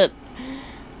see that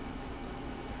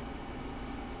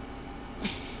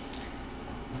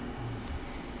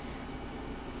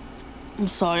I'm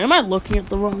sorry, am I looking at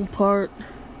the wrong part?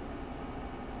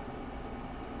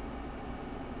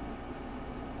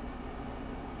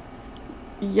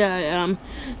 Yeah, I am.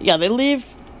 Yeah, they leave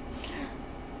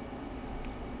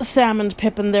Sam and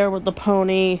Pippin there with the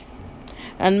pony,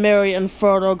 and Merry and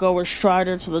Frodo go with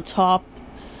Strider to the top,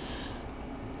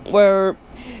 where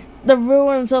the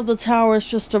ruins of the tower is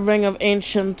just a ring of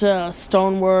ancient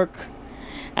stonework,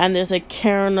 and there's a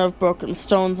cairn of broken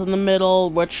stones in the middle,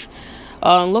 which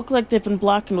look like they've been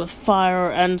blackened with fire,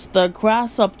 and the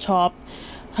grass up top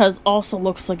also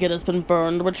looks like it has been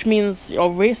burned, which means a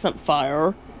recent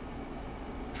fire.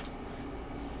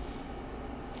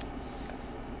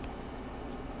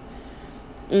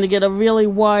 And to get a really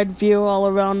wide view all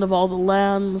around of all the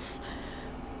lands.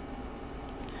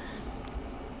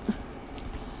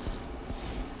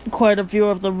 Quite a view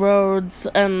of the roads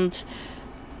and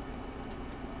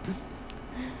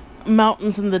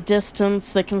mountains in the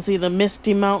distance. They can see the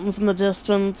misty mountains in the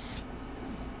distance.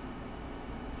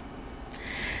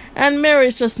 And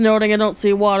Mary's just noting, I don't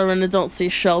see water and I don't see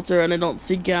shelter and I don't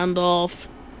see Gandalf.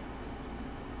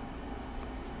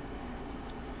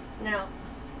 Now,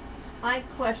 I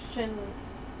question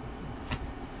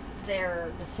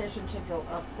their decision to go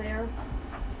up there.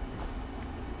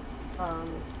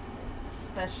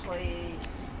 Especially,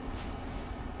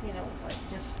 like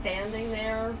just standing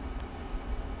there,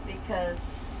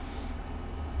 because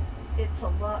it's a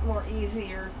lot more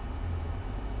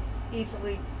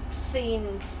easily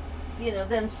seen,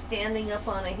 them standing up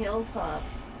on a hilltop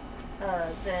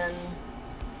than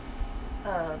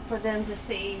for them to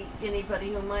see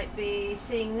anybody who might be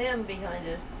seeing them behind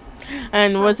it.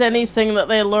 And was anything that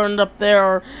they learned up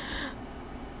there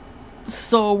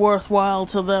so worthwhile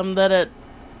to them that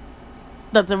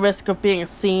the risk of being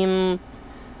seen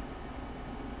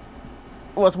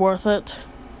was worth it?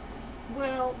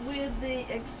 Well, with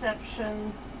the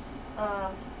exception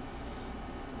of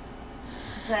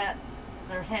that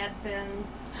there had been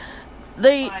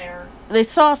fire. They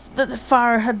saw that the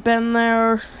fire had been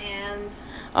there.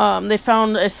 And they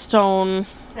found a stone.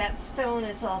 That stone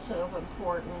is also of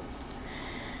importance.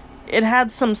 It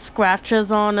had some scratches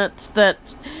on it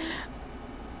that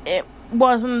it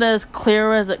wasn't as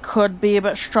clear as it could be,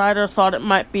 but Strider thought it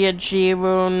might be a G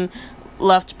rune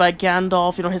left by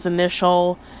Gandalf, his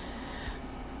initial.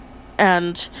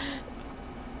 And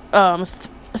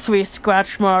 3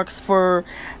 scratch marks for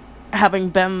having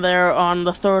been there on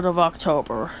the 3rd of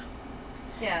October.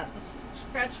 Yeah, the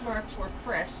scratch marks were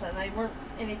fresh, so they weren't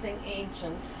anything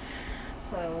ancient.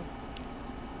 So.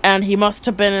 And he must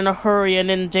have been in a hurry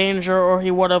and in danger, or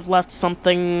he would have left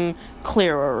something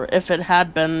clearer if it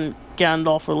had been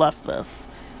Gandalf who left this.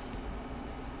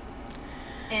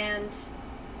 And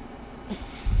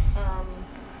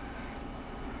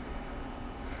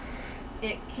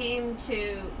it came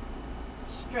to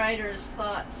Strider's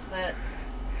thoughts that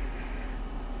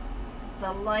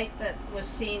the light that was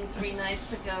seen 3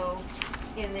 nights ago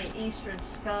in the eastern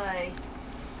sky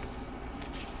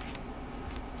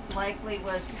likely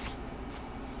was,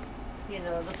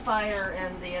 the fire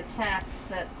and the attack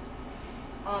that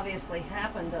obviously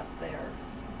happened up there.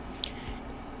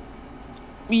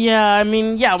 Yeah,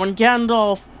 when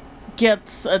Gandalf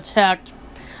gets attacked,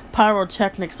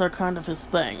 pyrotechnics are kind of his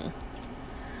thing.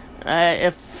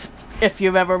 If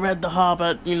you've ever read The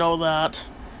Hobbit, you know that.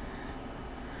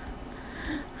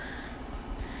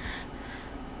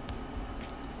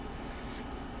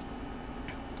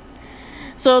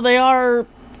 So they are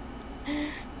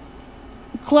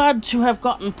glad to have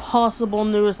gotten possible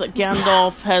news that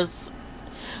Gandalf has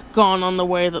gone on the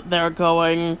way that they're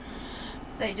going.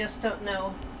 They just don't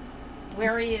know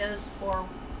where he is or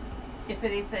if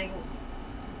anything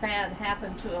bad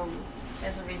happened to him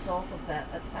as a result of that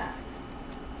attack.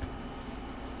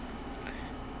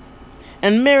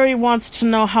 And Mary wants to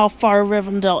know how far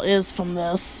Rivendell is from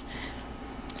this.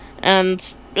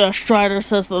 And Strider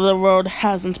says that the road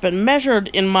hasn't been measured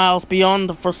in miles beyond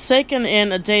the Forsaken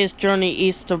Inn, a day's journey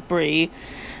east of Bree.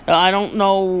 I don't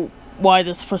know why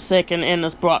this Forsaken Inn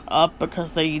is brought up,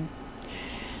 because they're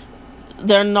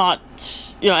not,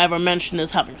 ever mentioned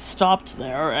as having stopped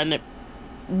there, and it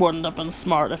wouldn't have been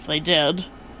smart if they did.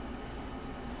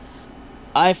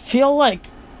 I feel like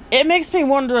it makes me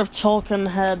wonder if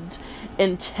Tolkien had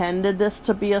intended this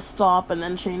to be a stop and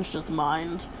then changed his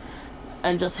mind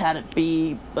and just had it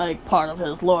be part of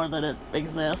his lore that it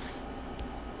exists.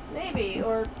 Maybe,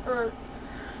 or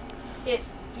it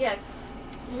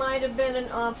might have been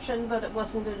an option, but it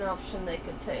wasn't an option they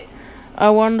could take. I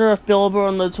wonder if Bilbo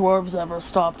and the dwarves ever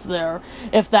stopped there,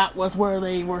 if that was where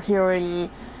they were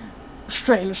hearing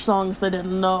strange songs they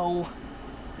didn't know.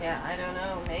 Yeah, I don't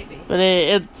know, maybe. But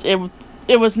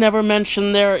it was never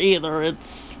mentioned there either.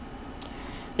 It's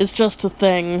just a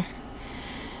thing.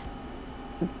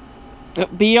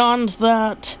 Beyond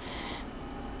that...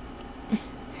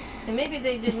 And maybe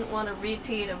they didn't want a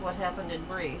repeat of what happened in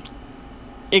Bree.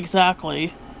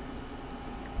 Exactly.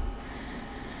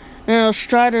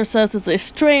 Strider says it's a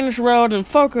strange road and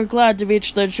folk are glad to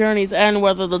reach their journey's end,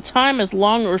 whether the time is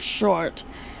long or short.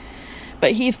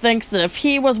 But he thinks that if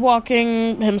he was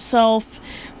walking himself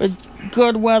with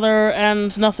good weather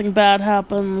and nothing bad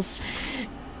happens,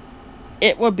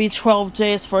 it would be 12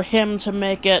 days for him to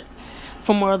make it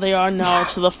from where they are now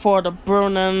to the fort of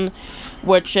Brunnen,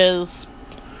 which is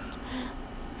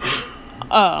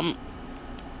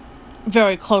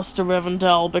very close to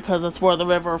Rivendell because it's where the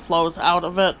river flows out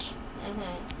of it. Mm-hmm.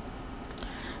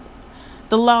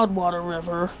 The Loudwater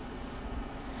River.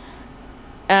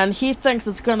 And he thinks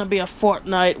it's going to be a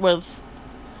fortnight with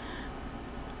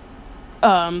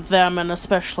them, and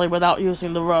especially without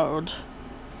using the road.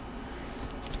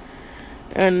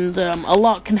 And a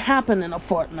lot can happen in a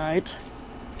fortnight.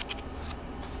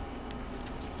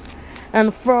 And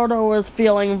Frodo is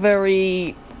feeling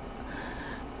very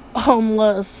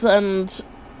homeless and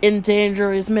in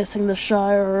danger. He's missing the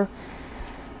Shire.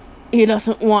 He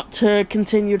doesn't want to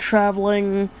continue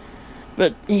traveling,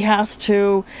 but he has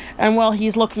to. And while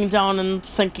he's looking down and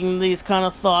thinking these kind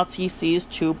of thoughts, he sees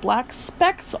 2 black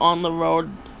specks on the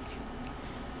road.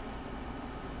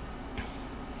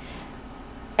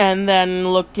 And then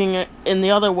looking in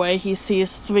the other way, he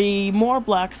sees 3 more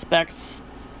black specks.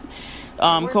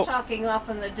 We're talking off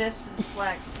in the distance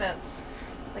black specks.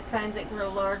 The kind that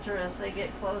grow larger as they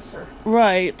get closer.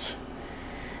 Right.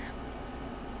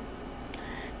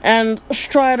 And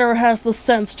Strider has the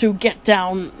sense to get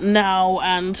down now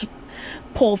and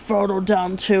pull Frodo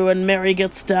down too, and Merry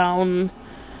gets down.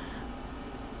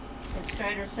 And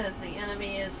Strider says the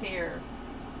enemy is here.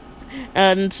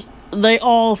 And they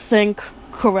all think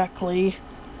correctly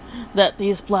that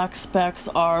these black specks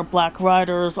are black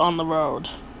riders on the road.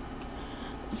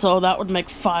 So that would make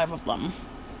 5 of them.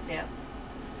 Yep.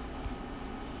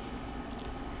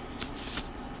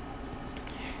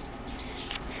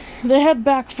 They head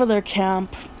back for their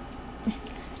camp.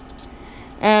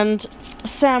 And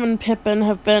Sam and Pippin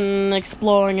have been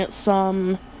exploring it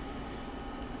some.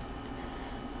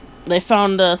 They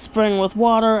found a spring with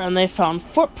water, and they found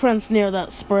footprints near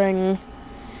that spring,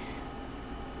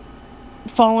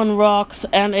 fallen rocks,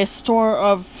 and a store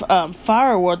of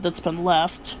firewood that's been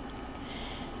left.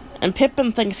 And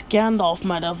Pippin thinks Gandalf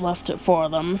might have left it for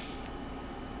them.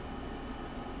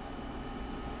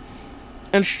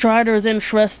 And Strider's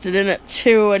interested in it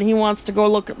too, and he wants to go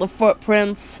look at the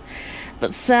footprints.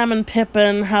 But Sam and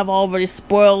Pippin have already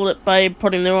spoiled it by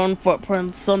putting their own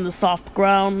footprints on the soft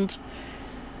ground.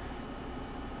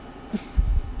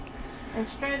 And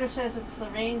Strider says it's the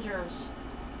Rangers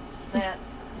that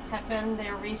have been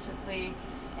there recently,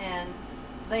 and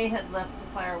they had left the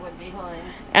firewood behind.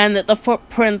 And that the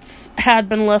footprints had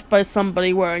been left by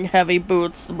somebody wearing heavy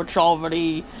boots, which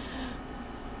already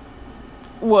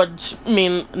would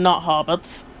mean not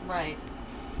hobbits. Right.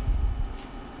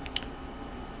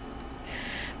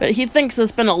 But he thinks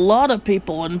there's been a lot of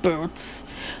people in boots.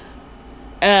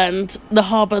 And the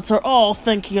hobbits are all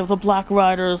thinking of the Black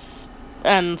Riders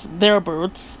and their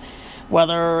boots,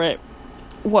 whether it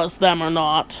was them or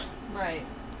not. Right.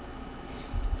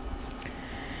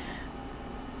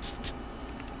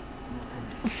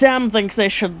 Sam thinks they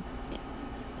should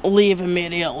leave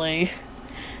immediately,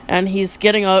 and he's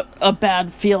getting a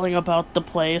bad feeling about the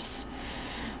place.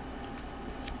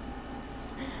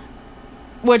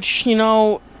 Which, you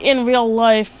know, in real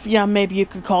life, yeah, maybe you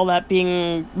could call that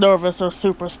being nervous or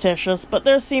superstitious, but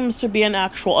there seems to be an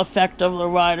actual effect of the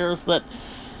riders that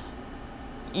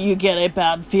you get a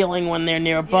bad feeling when they're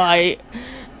nearby. Yeah.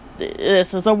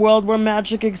 This is a world where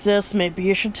magic exists. Maybe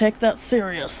you should take that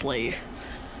seriously.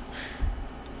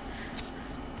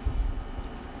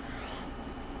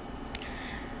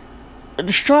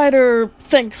 Strider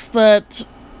thinks that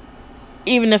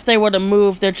even if they were to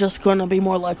move, they're just going to be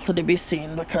more likely to be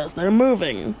seen because they're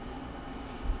moving.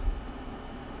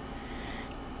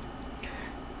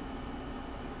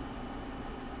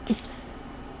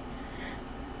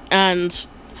 And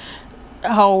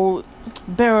how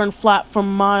bare and flat for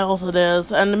miles it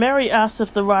is. And Merry asks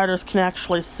if the riders can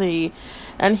actually see.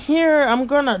 And here I'm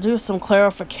going to do some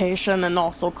clarification and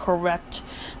also correct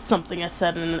something I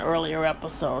said in an earlier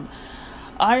episode.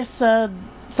 I said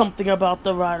something about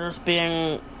the riders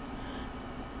being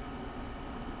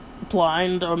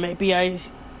blind, or maybe I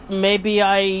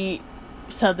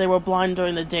said they were blind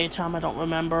during the daytime, I don't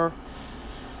remember.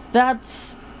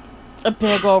 That's a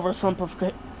big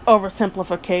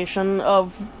oversimplification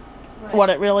of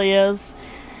what it really is,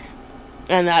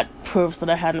 and that proves that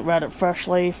I hadn't read it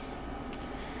freshly.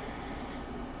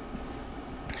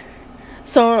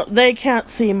 So they can't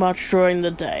see much during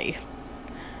the day.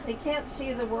 They can't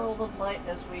see the world of light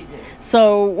as we do.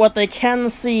 So what they can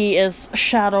see is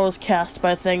shadows cast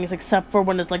by things, except for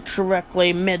when it's like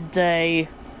directly midday.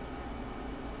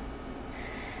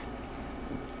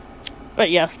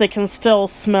 But yes, they can still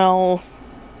smell.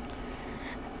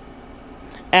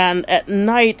 And at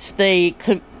night they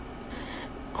could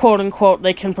quote-unquote,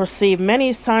 they can perceive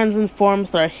many signs and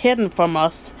forms that are hidden from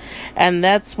us, and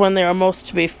that's when they are most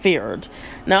to be feared.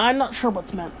 Now, I'm not sure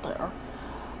what's meant there.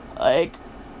 Like,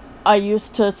 I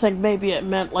used to think maybe it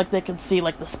meant, like, they could see,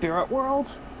 like, the spirit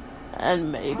world,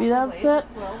 and maybe that's it.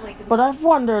 Well, but I've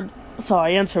wondered...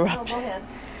 Sorry, I interrupted. No, go ahead.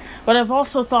 But I've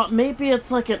also thought maybe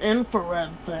it's like an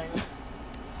infrared thing.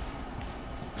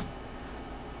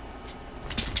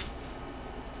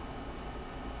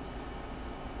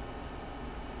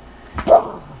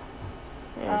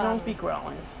 Don't be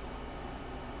growling.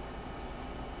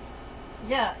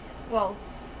 Yeah, well,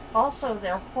 also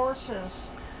their horses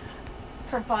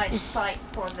provide sight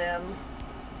for them,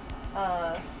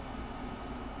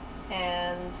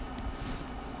 and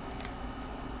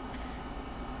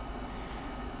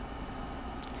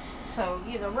so,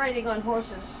 riding on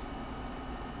horses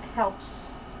helps,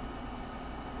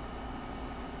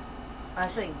 I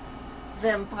think,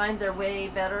 them find their way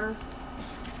better.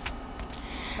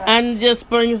 And this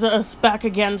brings us back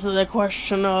again to the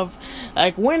question of,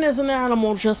 like, when is an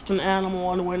animal just an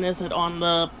animal, and when is it on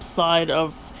the side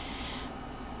of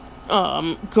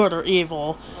good or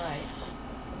evil? Right.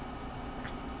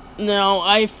 Now,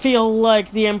 I feel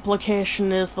like the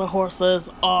implication is the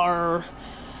horses are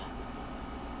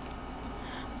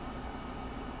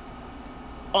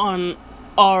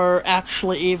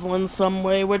actually evil in some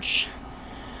way, which,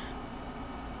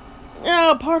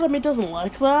 part of me doesn't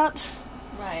like that.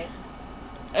 Right.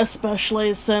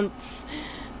 Especially since,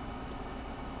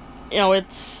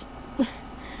 it's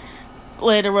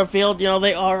later revealed,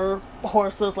 they are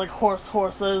horses, like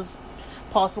horses,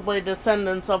 possibly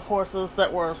descendants of horses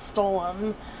that were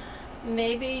stolen.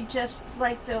 Maybe just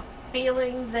like the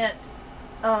feeling that,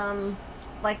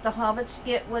 like the hobbits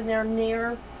get when they're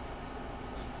near,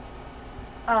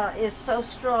 is so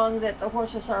strong that the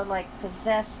horses are, like,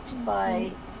 possessed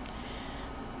by...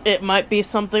 It might be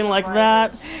something like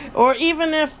that. Or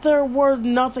even if there were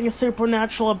nothing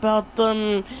supernatural about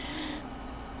them,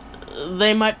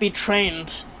 they might be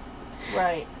trained.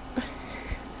 Right.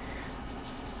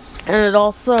 And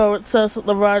it says that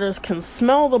the riders can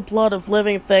smell the blood of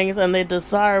living things, and they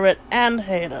desire it and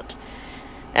hate it.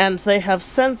 And they have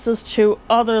senses too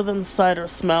other than sight or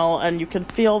smell, and you can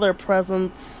feel their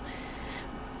presence,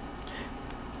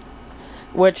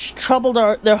 which troubled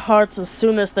their hearts as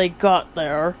soon as they got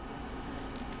there.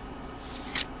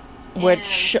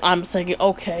 Which I'm saying,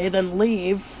 okay, then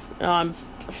leave. And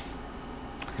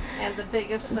the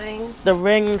biggest thing? The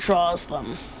ring draws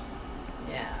them.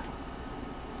 Yeah.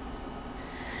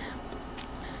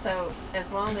 So,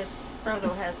 as long as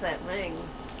Frodo has that ring...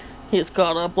 He's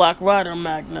got a Black Rider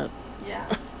magnet.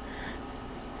 Yeah.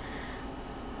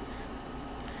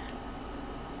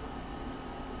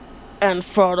 And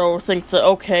Frodo thinks that,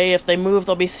 okay, if they move,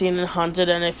 they'll be seen and hunted,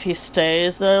 and if he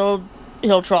stays, he'll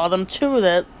draw them to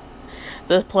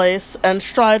the place. And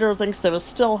Strider thinks there is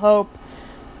still hope,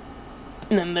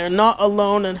 and they're not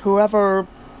alone, and whoever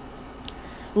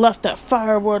left that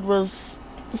firewood was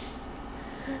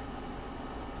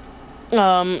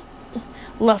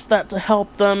left that to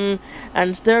help them,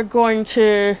 and they're going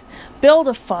to build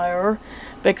a fire,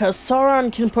 because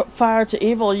Sauron can put fire to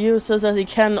evil uses as he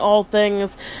can all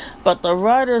things, but the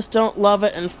riders don't love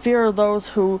it and fear those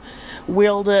who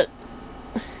wield it.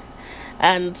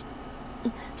 And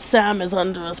Sam is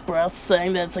under his breath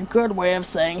saying that it's a good way of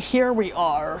saying, here we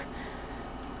are.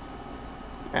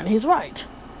 And he's right.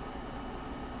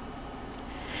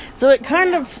 So it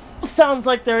kind of sounds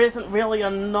like there isn't really a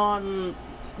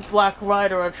non-Black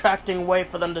Rider attracting way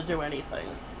for them to do anything.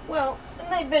 Well,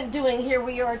 they've been doing here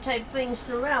we are type things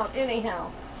throughout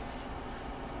anyhow.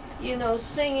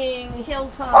 Singing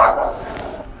hilltops.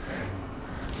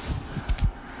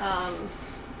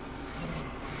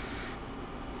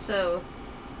 So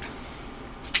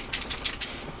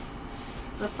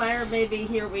the fire may be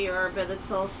here we are, but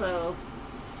it's also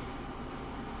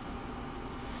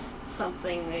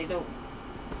something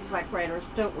Black Riders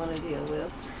don't want to deal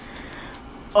with.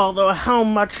 Although, how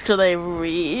much do they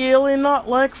really not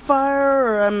like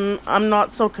fire? I'm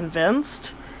not so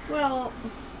convinced. Well,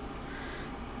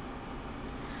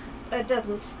 that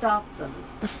doesn't stop them.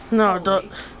 No,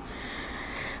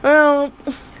 well,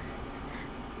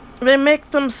 they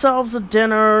make themselves a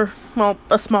dinner,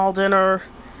 a small dinner.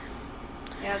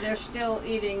 Yeah, they're still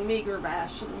eating meager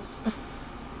rations.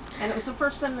 And it was the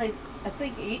first time they've, I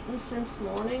think, eaten since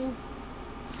morning.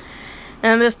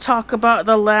 And there's talk about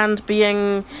the land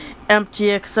being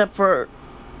empty except for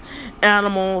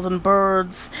animals and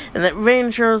birds, and that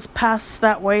rangers pass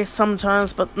that way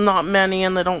sometimes, but not many,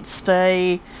 and they don't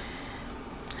stay.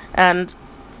 And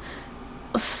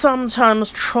sometimes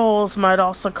trolls might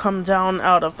also come down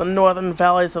out of the northern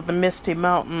valleys of the Misty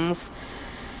Mountains.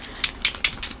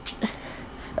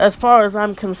 As far as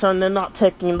I'm concerned, they're not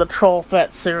taking the troll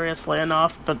threat seriously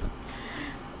enough, but...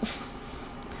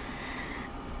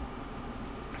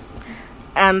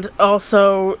 And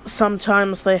also,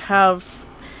 sometimes they have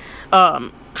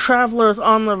travelers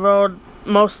on the road,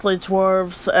 mostly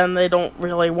dwarves, and they don't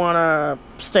really want to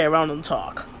stay around and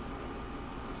talk.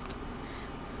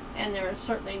 And they're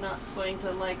certainly not going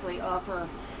to likely offer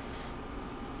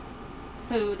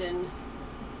food and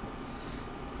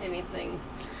anything,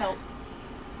 help.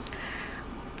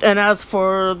 And as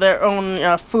for their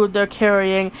own food they're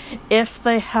carrying, if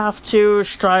they have to,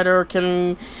 Strider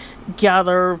can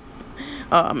gather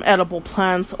edible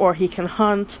plants, or he can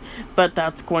hunt, but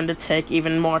that's going to take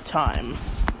even more time.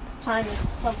 Time is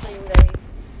something they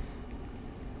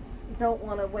don't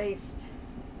want to waste.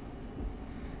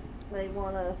 They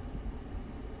want to,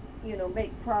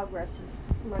 make progress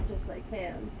as much as they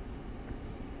can.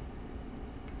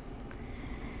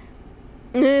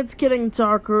 It's getting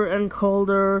darker and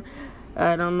colder.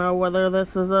 I don't know whether this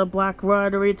is a Black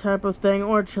Ridery type of thing,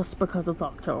 or just because it's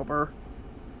October.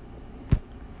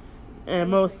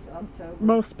 And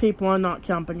most people are not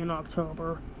camping in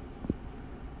October.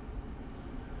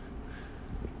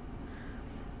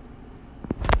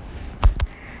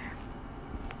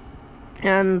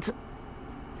 And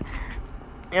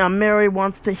Mary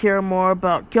wants to hear more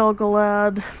about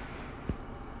Gilgalad.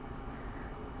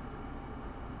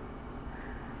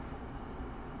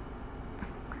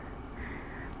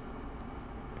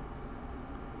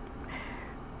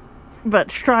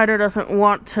 But Strider doesn't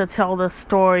want to tell this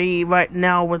story right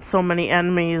now with so many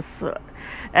enemies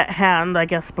at hand, I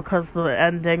guess because the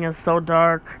ending is so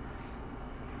dark.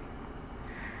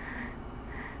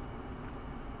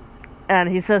 And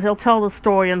he says he'll tell the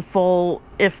story in full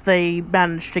if they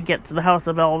manage to get to the House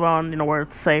of Elrond, where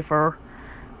it's safer.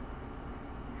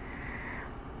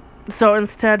 So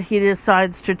instead he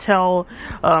decides to tell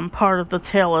part of the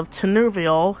tale of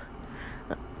Tenuvial.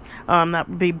 That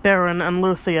would be Beren and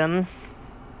Luthien.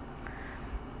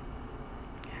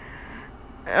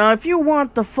 If you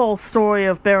want the full story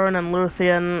of Beren and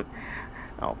Luthien,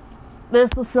 there's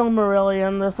the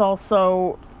Silmarillion. There's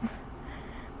also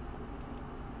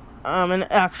an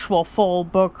actual full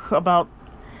book about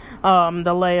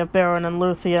the Lay of Beren and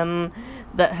Luthien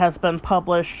that has been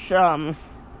published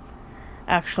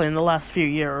actually in the last few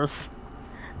years.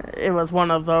 It was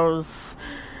one of those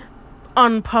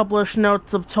unpublished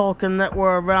notes of Tolkien that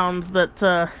were around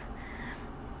that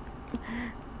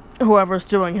whoever's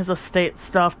doing his estate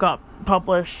stuff got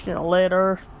published,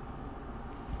 later.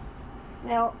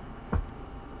 Now,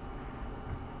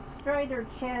 Strider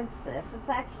chants this. It's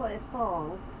actually a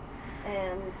song,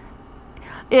 and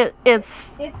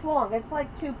it's long. It's like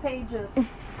 2 pages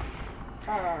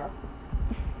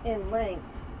in length.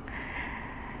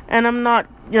 And I'm not,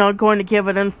 going to give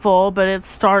it in full, but it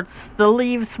starts, "The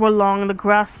leaves were long, the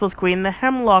grass was green, the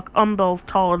hemlock umbels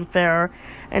tall and fair,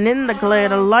 and in the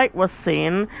glade a light was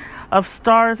seen, of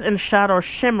stars and shadows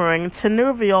shimmering,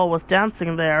 Tenuvial was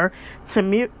dancing there, to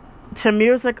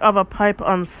music of a pipe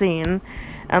unseen,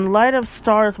 and light of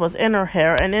stars was in her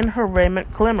hair, and in her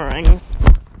raiment glimmering."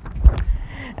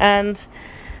 And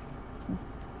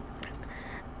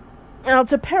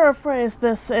to paraphrase,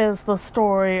 this is the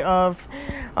story of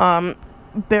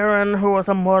Beren, who was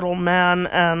a mortal man,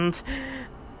 and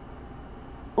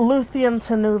Luthien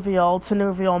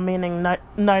Tenuvial meaning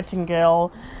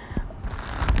nightingale,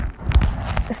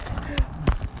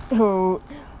 who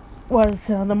was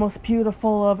the most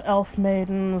beautiful of elf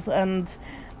maidens, and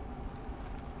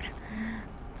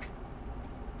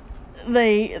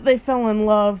they fell in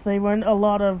love. They went a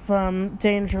lot of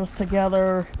dangers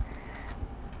together.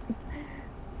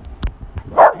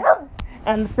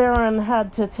 And Beren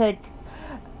had to take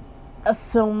a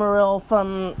Silmaril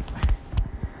from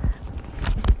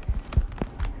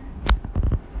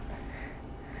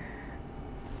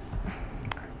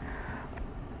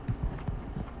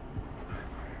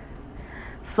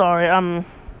Sorry, I'm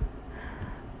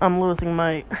losing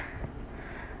my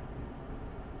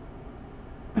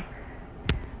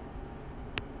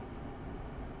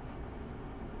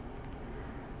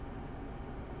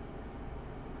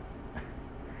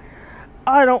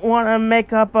I don't want to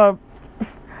make up a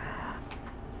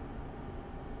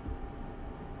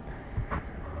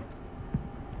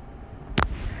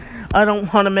I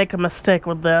don't want to make a mistake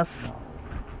with this.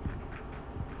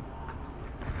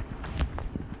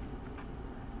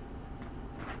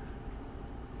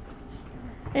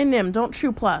 Hey Nim, don't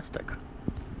chew plastic.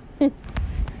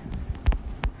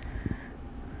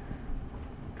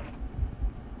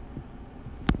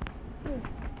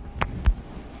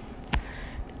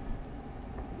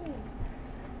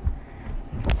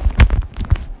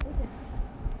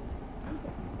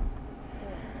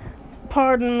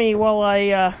 pardon me while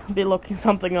I be looking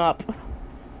something up.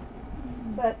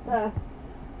 But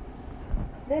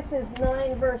this is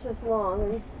 9 verses long,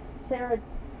 and Sarah,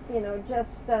 just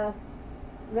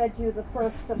read you the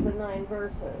first of the 9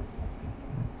 verses.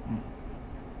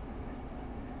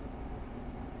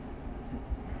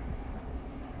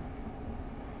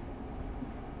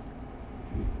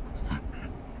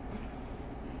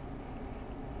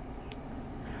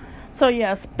 So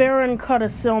yes, Beren cut a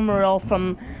Silmaril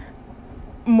from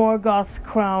Morgoth's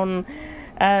crown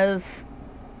as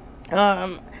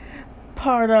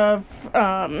part of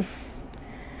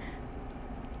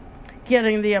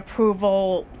getting the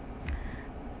approval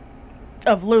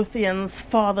of Lúthien's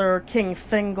father, King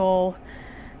Thingol,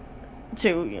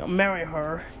 to marry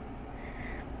her.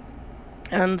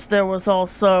 And there was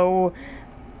also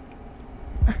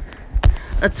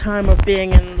a time of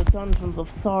being in the dungeons of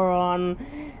Sauron.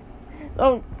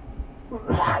 Oh,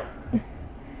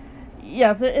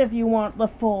 yes, if you want the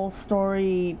full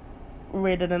story,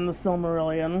 read it in the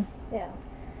Silmarillion. Yeah.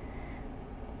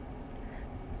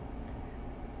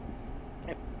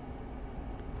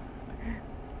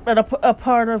 But a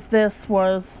part of this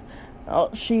was,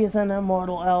 she's an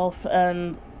immortal elf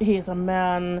and he's a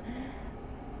man.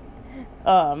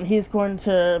 He's going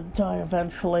to die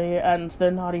eventually, and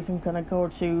they're not even going to go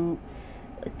to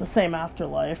the same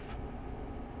afterlife.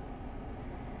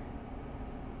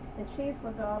 And she's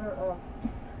the daughter of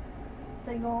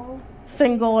Thingol?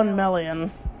 Thingol and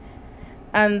Melian.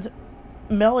 And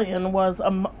Melian was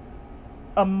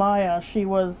a Maya. She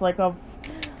was like the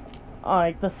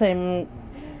same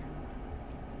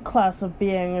class of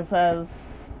beings as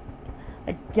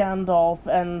Gandalf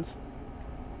and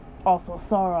also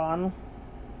Sauron.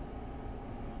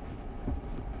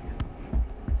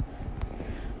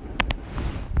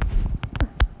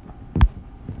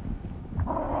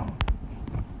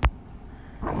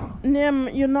 Nim,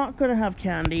 you're not gonna have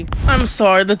candy. I'm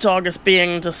sorry, the dog is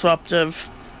being disruptive.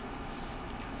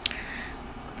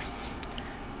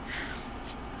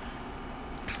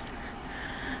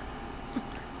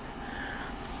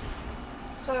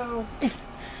 So...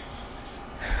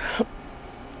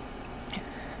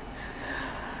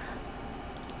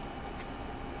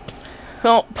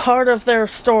 Well, part of their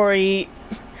story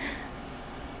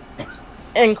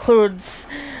includes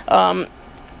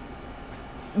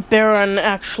Beren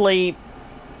actually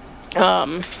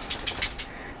I'm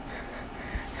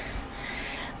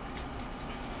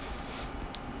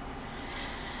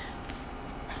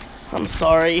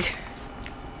sorry.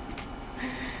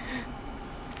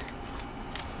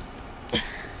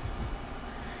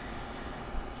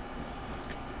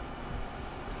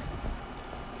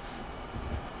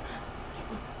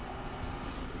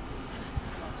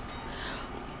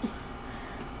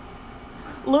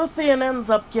 Lúthien ends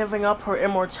up giving up her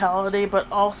immortality, but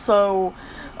also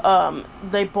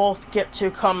they both get to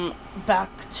come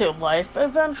back to life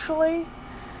eventually.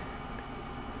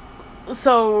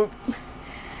 So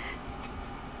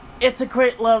it's a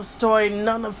great love story.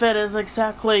 None of it is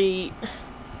exactly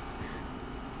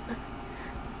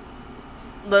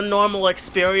the normal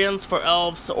experience for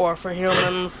elves or for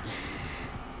humans.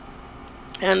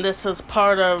 And this is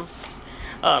part of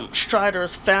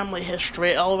Strider's family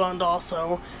history, Elrond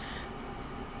also,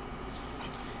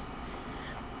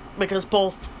 because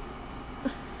both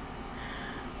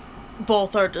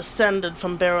are descended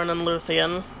from Beren and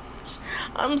Lúthien.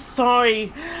 I'm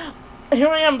sorry, here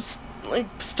I am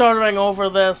stuttering over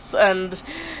this, and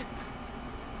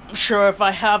I'm sure if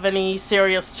I have any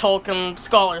serious Tolkien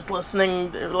scholars listening,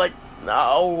 they're like,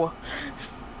 no.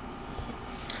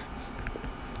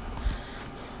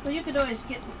 Well, you could always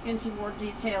get into more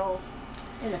detail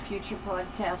in a future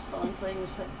podcast on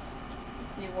things that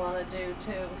you want to do,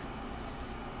 too.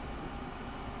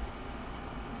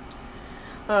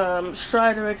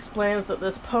 Strider explains that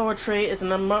this poetry is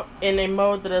in a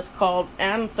mode that is called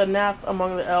Anthanath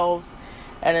among the elves,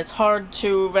 and it's hard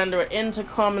to render it into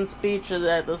common speech,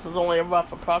 that this is only a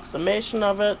rough approximation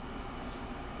of it.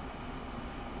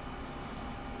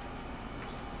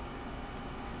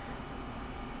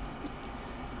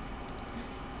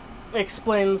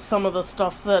 Explains some of the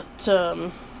stuff that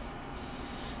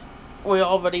we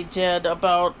already did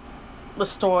about the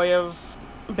story of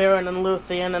Beren and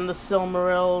Lúthien and the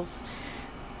Silmarils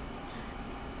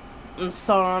and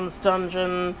Sauron's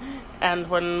dungeon, and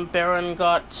when Beren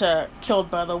got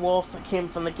killed by the wolf that came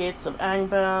from the gates of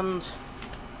Angband,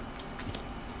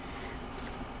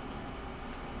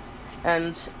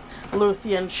 and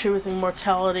Lúthien choosing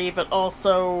mortality, but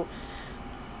also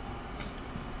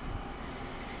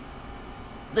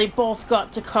they both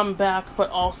got to come back, but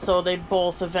also they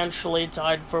both eventually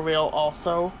died for real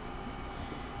also.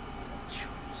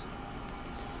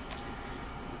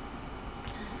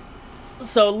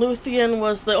 So Luthien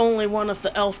was the only one of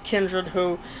the elf kindred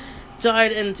who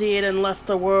died indeed and left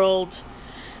the world.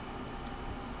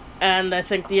 And I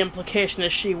think the implication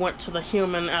is she went to the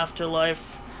human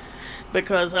afterlife,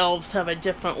 because elves have a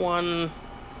different one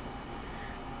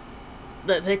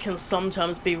that they can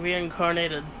sometimes be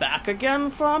reincarnated back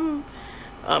again from.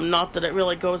 Not that it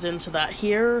really goes into that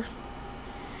here.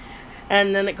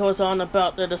 And then it goes on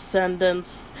about the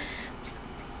descendants.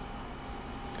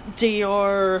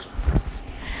 Dior,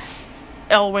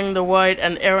 Elwing the White,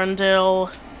 and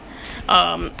Arendelle.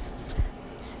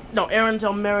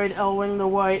 Arendelle married Elwing the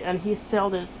White, and he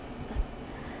sailed his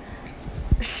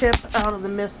ship out of the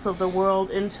mists of the world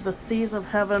into the seas of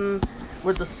heaven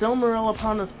with the Silmaril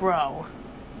upon his brow.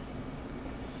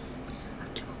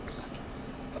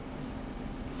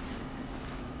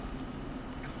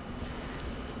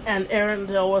 And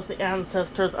Arendelle was the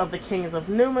ancestors of the kings of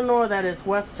Numenor, that is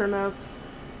Westerness,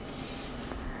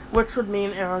 which would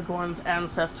mean Aragorn's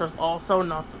ancestors also,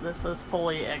 not that this is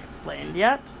fully explained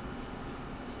yet.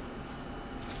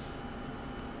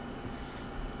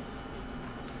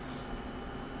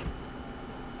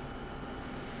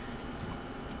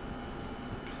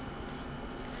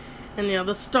 And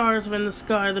the stars are in the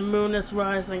sky, the moon is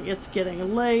rising, it's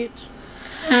getting late.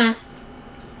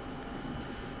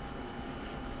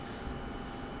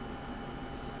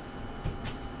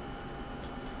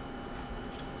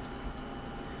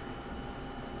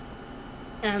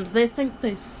 And they think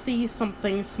they see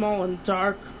something small and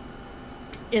dark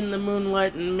in the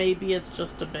moonlight, and maybe it's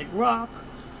just a big rock.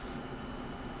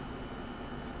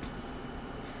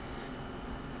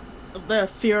 The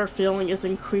fear feeling is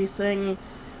increasing,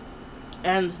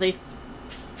 and they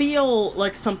feel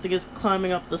like something is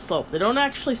climbing up the slope. They don't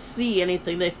actually see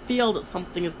anything, they feel that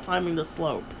something is climbing the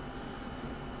slope.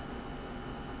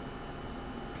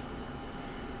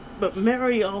 But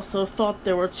Mary also thought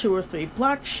there were 2 or 3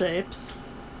 black shapes.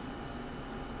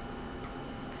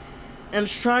 And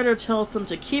Strider tells them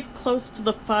to keep close to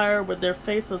the fire with their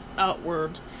faces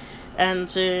outward, and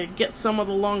to get some of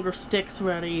the longer sticks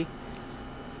ready.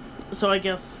 So I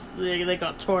guess they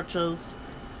got torches.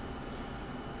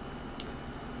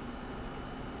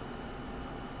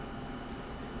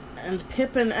 And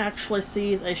Pippin actually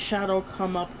sees a shadow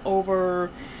come up over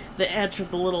the edge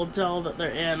of the little dell that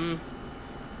they're in.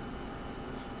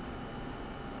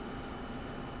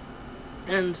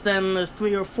 And then there's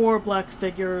 3 or 4 black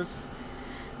figures,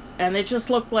 and they just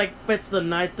look like bits of the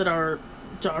night that are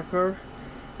darker,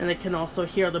 and they can also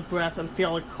hear the breath and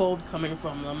feel a cold coming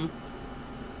from them.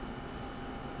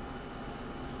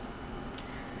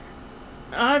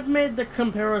 I've made the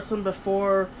comparison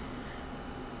before.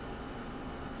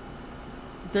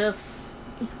 This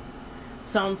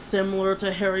sounds similar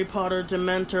to Harry Potter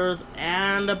Dementors,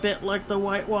 and a bit like the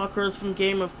White Walkers from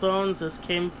Game of Thrones. This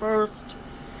came first.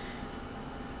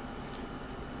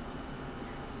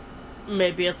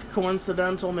 Maybe it's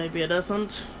coincidental, maybe it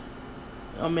isn't.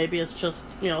 Or maybe it's just,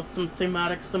 some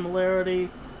thematic similarity.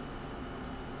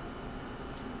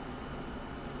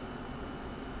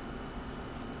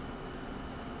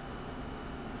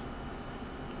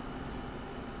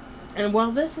 And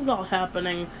while this is all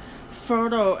happening,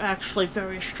 Frodo actually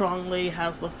very strongly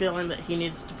has the feeling that he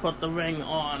needs to put the ring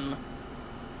on.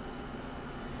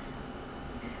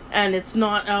 And it's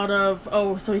not out of,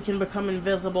 so he can become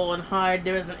invisible and hide.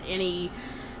 There isn't any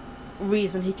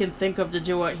reason he can think of to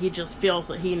do it. He just feels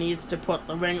that he needs to put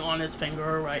the ring on his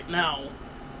finger right now.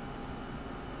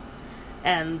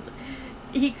 And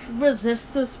he resists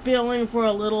this feeling for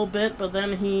a little bit, but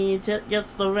then he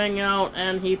gets the ring out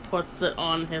and he puts it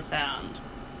on his hand.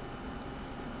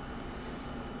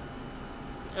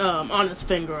 On his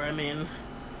finger, I mean.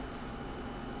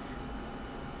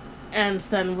 And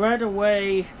then right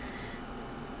away,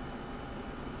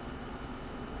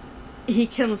 he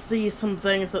can see some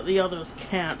things that the others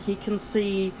can't. He can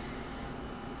see,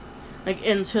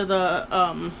 into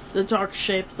the dark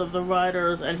shapes of the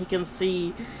riders, and he can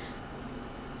see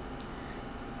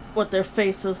what their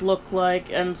faces look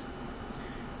like, and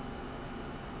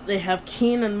they have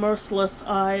keen and merciless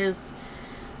eyes,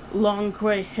 long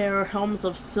gray hair, helms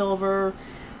of silver.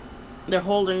 They're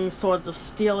holding swords of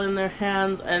steel in their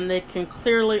hands, and they can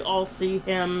clearly all see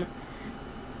him,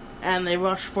 and they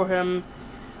rush for him.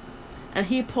 And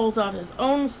he pulls out his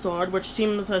own sword, which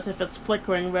seems as if it's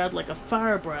flickering red like a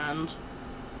firebrand.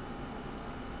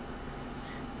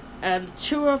 And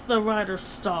 2 of the riders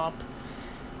stop,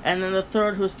 and then the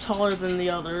 3rd, who's taller than the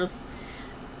others,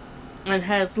 and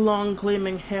has long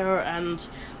gleaming hair and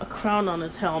a crown on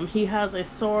his helm. He has a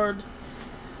sword,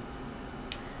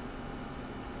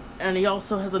 and he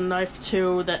also has a knife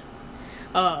too that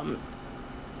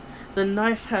the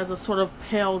knife has a sort of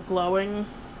pale glowing.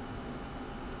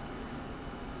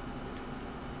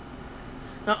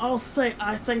 Now, I'll say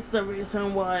I think the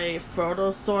reason why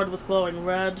Frodo's sword was glowing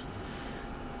red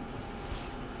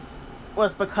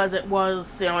was because it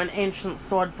was, an ancient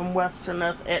sword from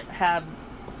Westerness. It had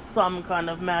some kind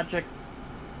of magic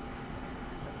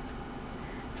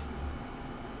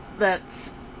that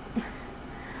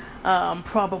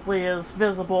probably is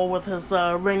visible with his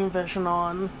ring vision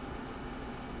on.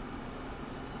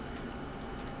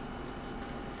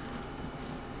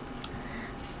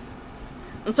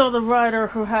 And so the rider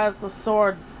who has the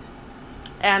sword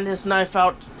and his knife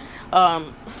out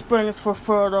springs for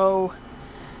Frodo,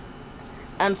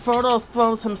 and Frodo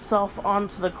throws himself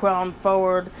onto the ground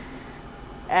forward,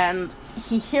 and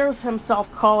he hears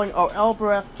himself calling O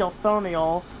Elbereth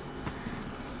Gilthoniel.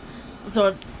 So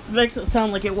it makes it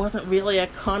sound like it wasn't really a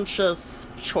conscious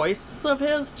choice of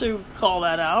his to call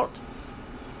that out.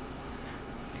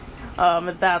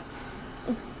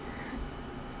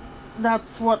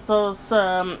 That's what those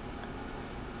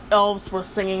elves were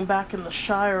singing back in the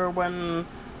Shire when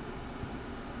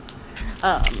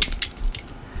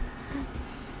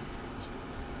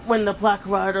the Black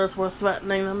Riders were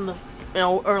threatening them,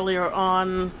 earlier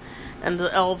on, and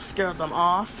the elves scared them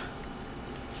off.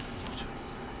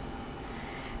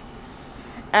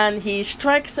 And he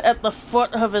strikes at the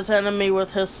foot of his enemy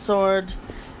with his sword.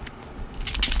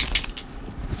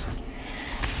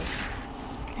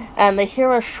 And they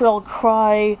hear a shrill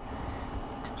cry.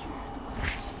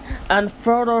 And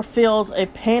Frodo feels a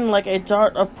pain like a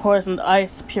dart of poisoned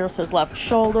ice pierce his left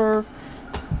shoulder.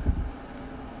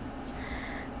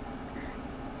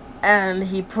 And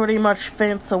he pretty much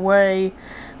faints away,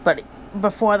 but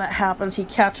before that happens, he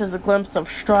catches a glimpse of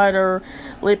Strider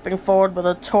leaping forward with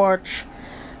a torch.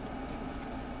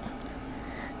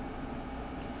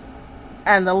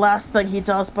 And the last thing he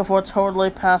does before totally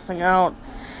passing out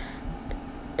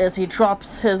is he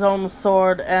drops his own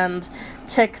sword and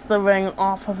takes the ring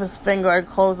off of his finger and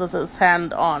closes his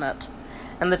hand on it.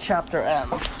 And the chapter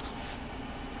ends.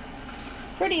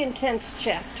 Pretty intense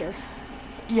chapter.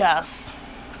 Yes.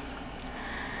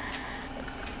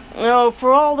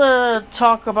 For all the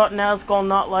talk about Nazgul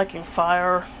not liking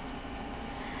fire,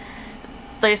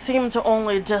 they seem to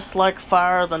only dislike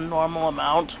fire the normal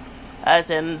amount, as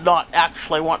in not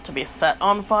actually want to be set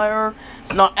on fire,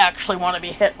 not actually want to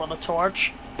be hit with a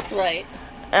torch. Right.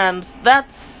 And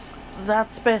that's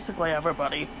basically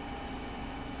everybody.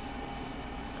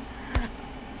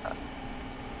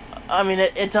 I mean,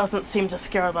 it doesn't seem to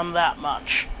scare them that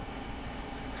much.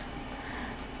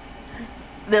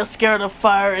 They're scared of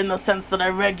fire in the sense that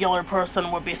a regular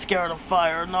person would be scared of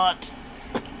fire, not...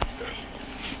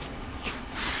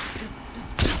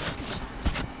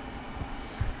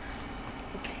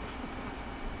 Okay.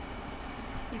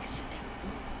 You can sit down.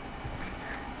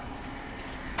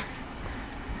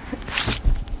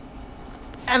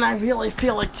 And I really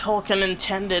feel like Tolkien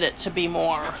intended it to be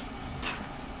more.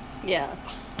 Yeah.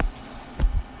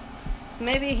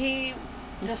 Maybe he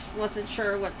just wasn't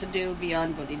sure what to do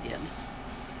beyond what he did.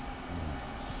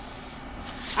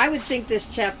 I would think this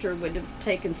chapter would have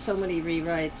taken so many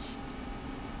rewrites.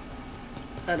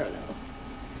 I don't know.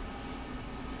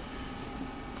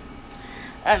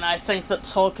 And I think that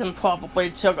Tolkien probably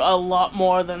took a lot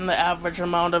more than the average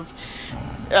amount of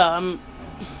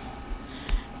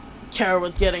care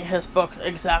with getting his books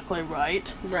exactly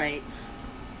right. Right.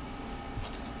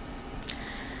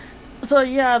 So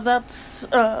yeah, that's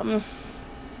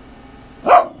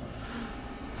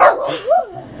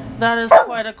that is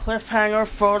quite a cliffhanger.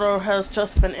 Frodo has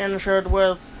just been injured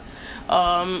with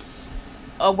a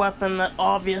weapon that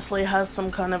obviously has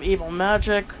some kind of evil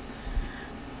magic.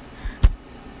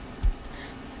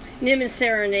 Nim is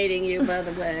serenading you, by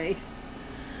the way.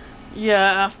 Yeah,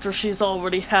 after she's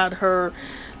already had her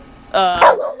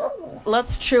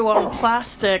let's chew on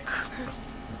plastic.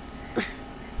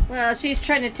 Well, she's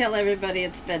trying to tell everybody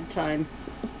it's bedtime.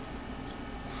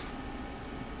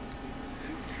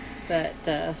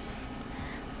 But,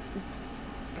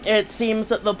 it seems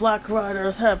that the Black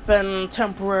Riders have been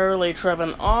temporarily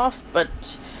driven off,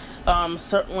 but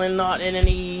certainly not in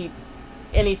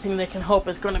anything they can hope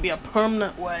is going to be a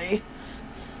permanent way.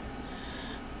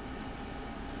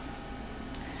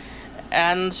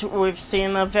 And we've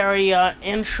seen a very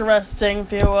interesting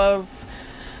view of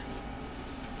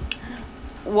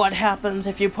what happens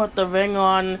if you put the ring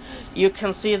on. You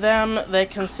can see them, they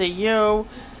can see you.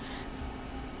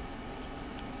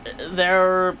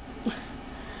 They're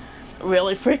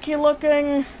really freaky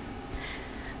looking.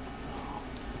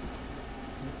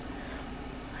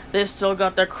 They still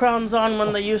got their crowns on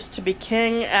when they used to be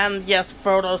king, and yes,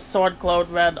 Frodo's sword glowed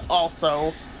red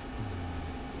also.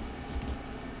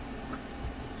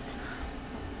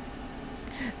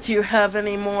 Do you have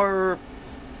any more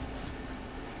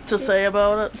to say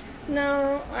about it?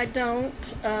 No, I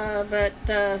don't.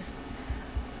 But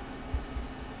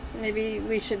maybe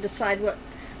we should decide what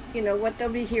they'll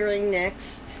be hearing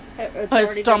next. I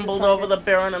stumbled over the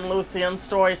Baron and Luthien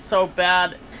story so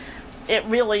bad. It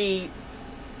really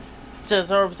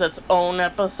deserves its own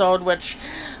episode, which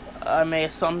I may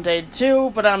someday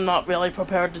do, but I'm not really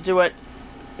prepared to do it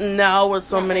now with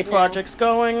so many projects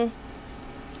going.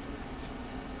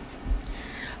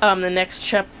 The next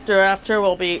chapter after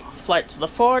will be Flight to the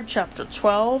Ford, Chapter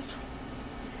 12.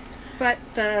 But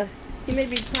you may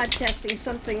be podcasting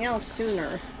something else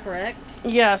sooner, correct?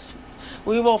 Yes,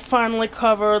 we will finally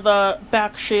cover the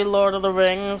Bakshi Lord of the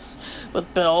Rings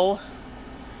with Bill.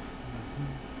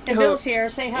 And Bill's here,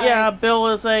 say hi. Yeah, Bill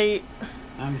is I'm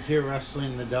here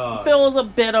wrestling the dog. Bill is a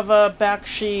bit of a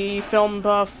Bakshi film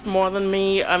buff more than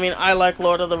me. I mean, I like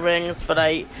Lord of the Rings, but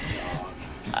I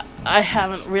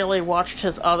haven't really watched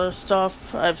his other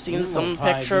stuff. I've seen some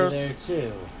pictures. There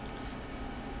too.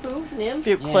 Who? Nim? A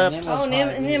few clips.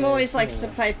 Nim always likes to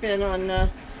pipe in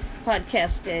on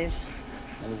podcast days.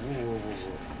 I know.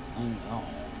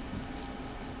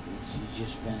 You've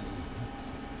just been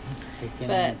kicking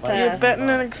You're betting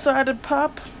an excited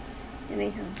pup.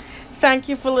 Anyhow. Thank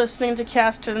you for listening to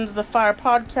Cast It Into the Fire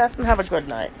podcast, and have a good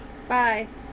night. Bye.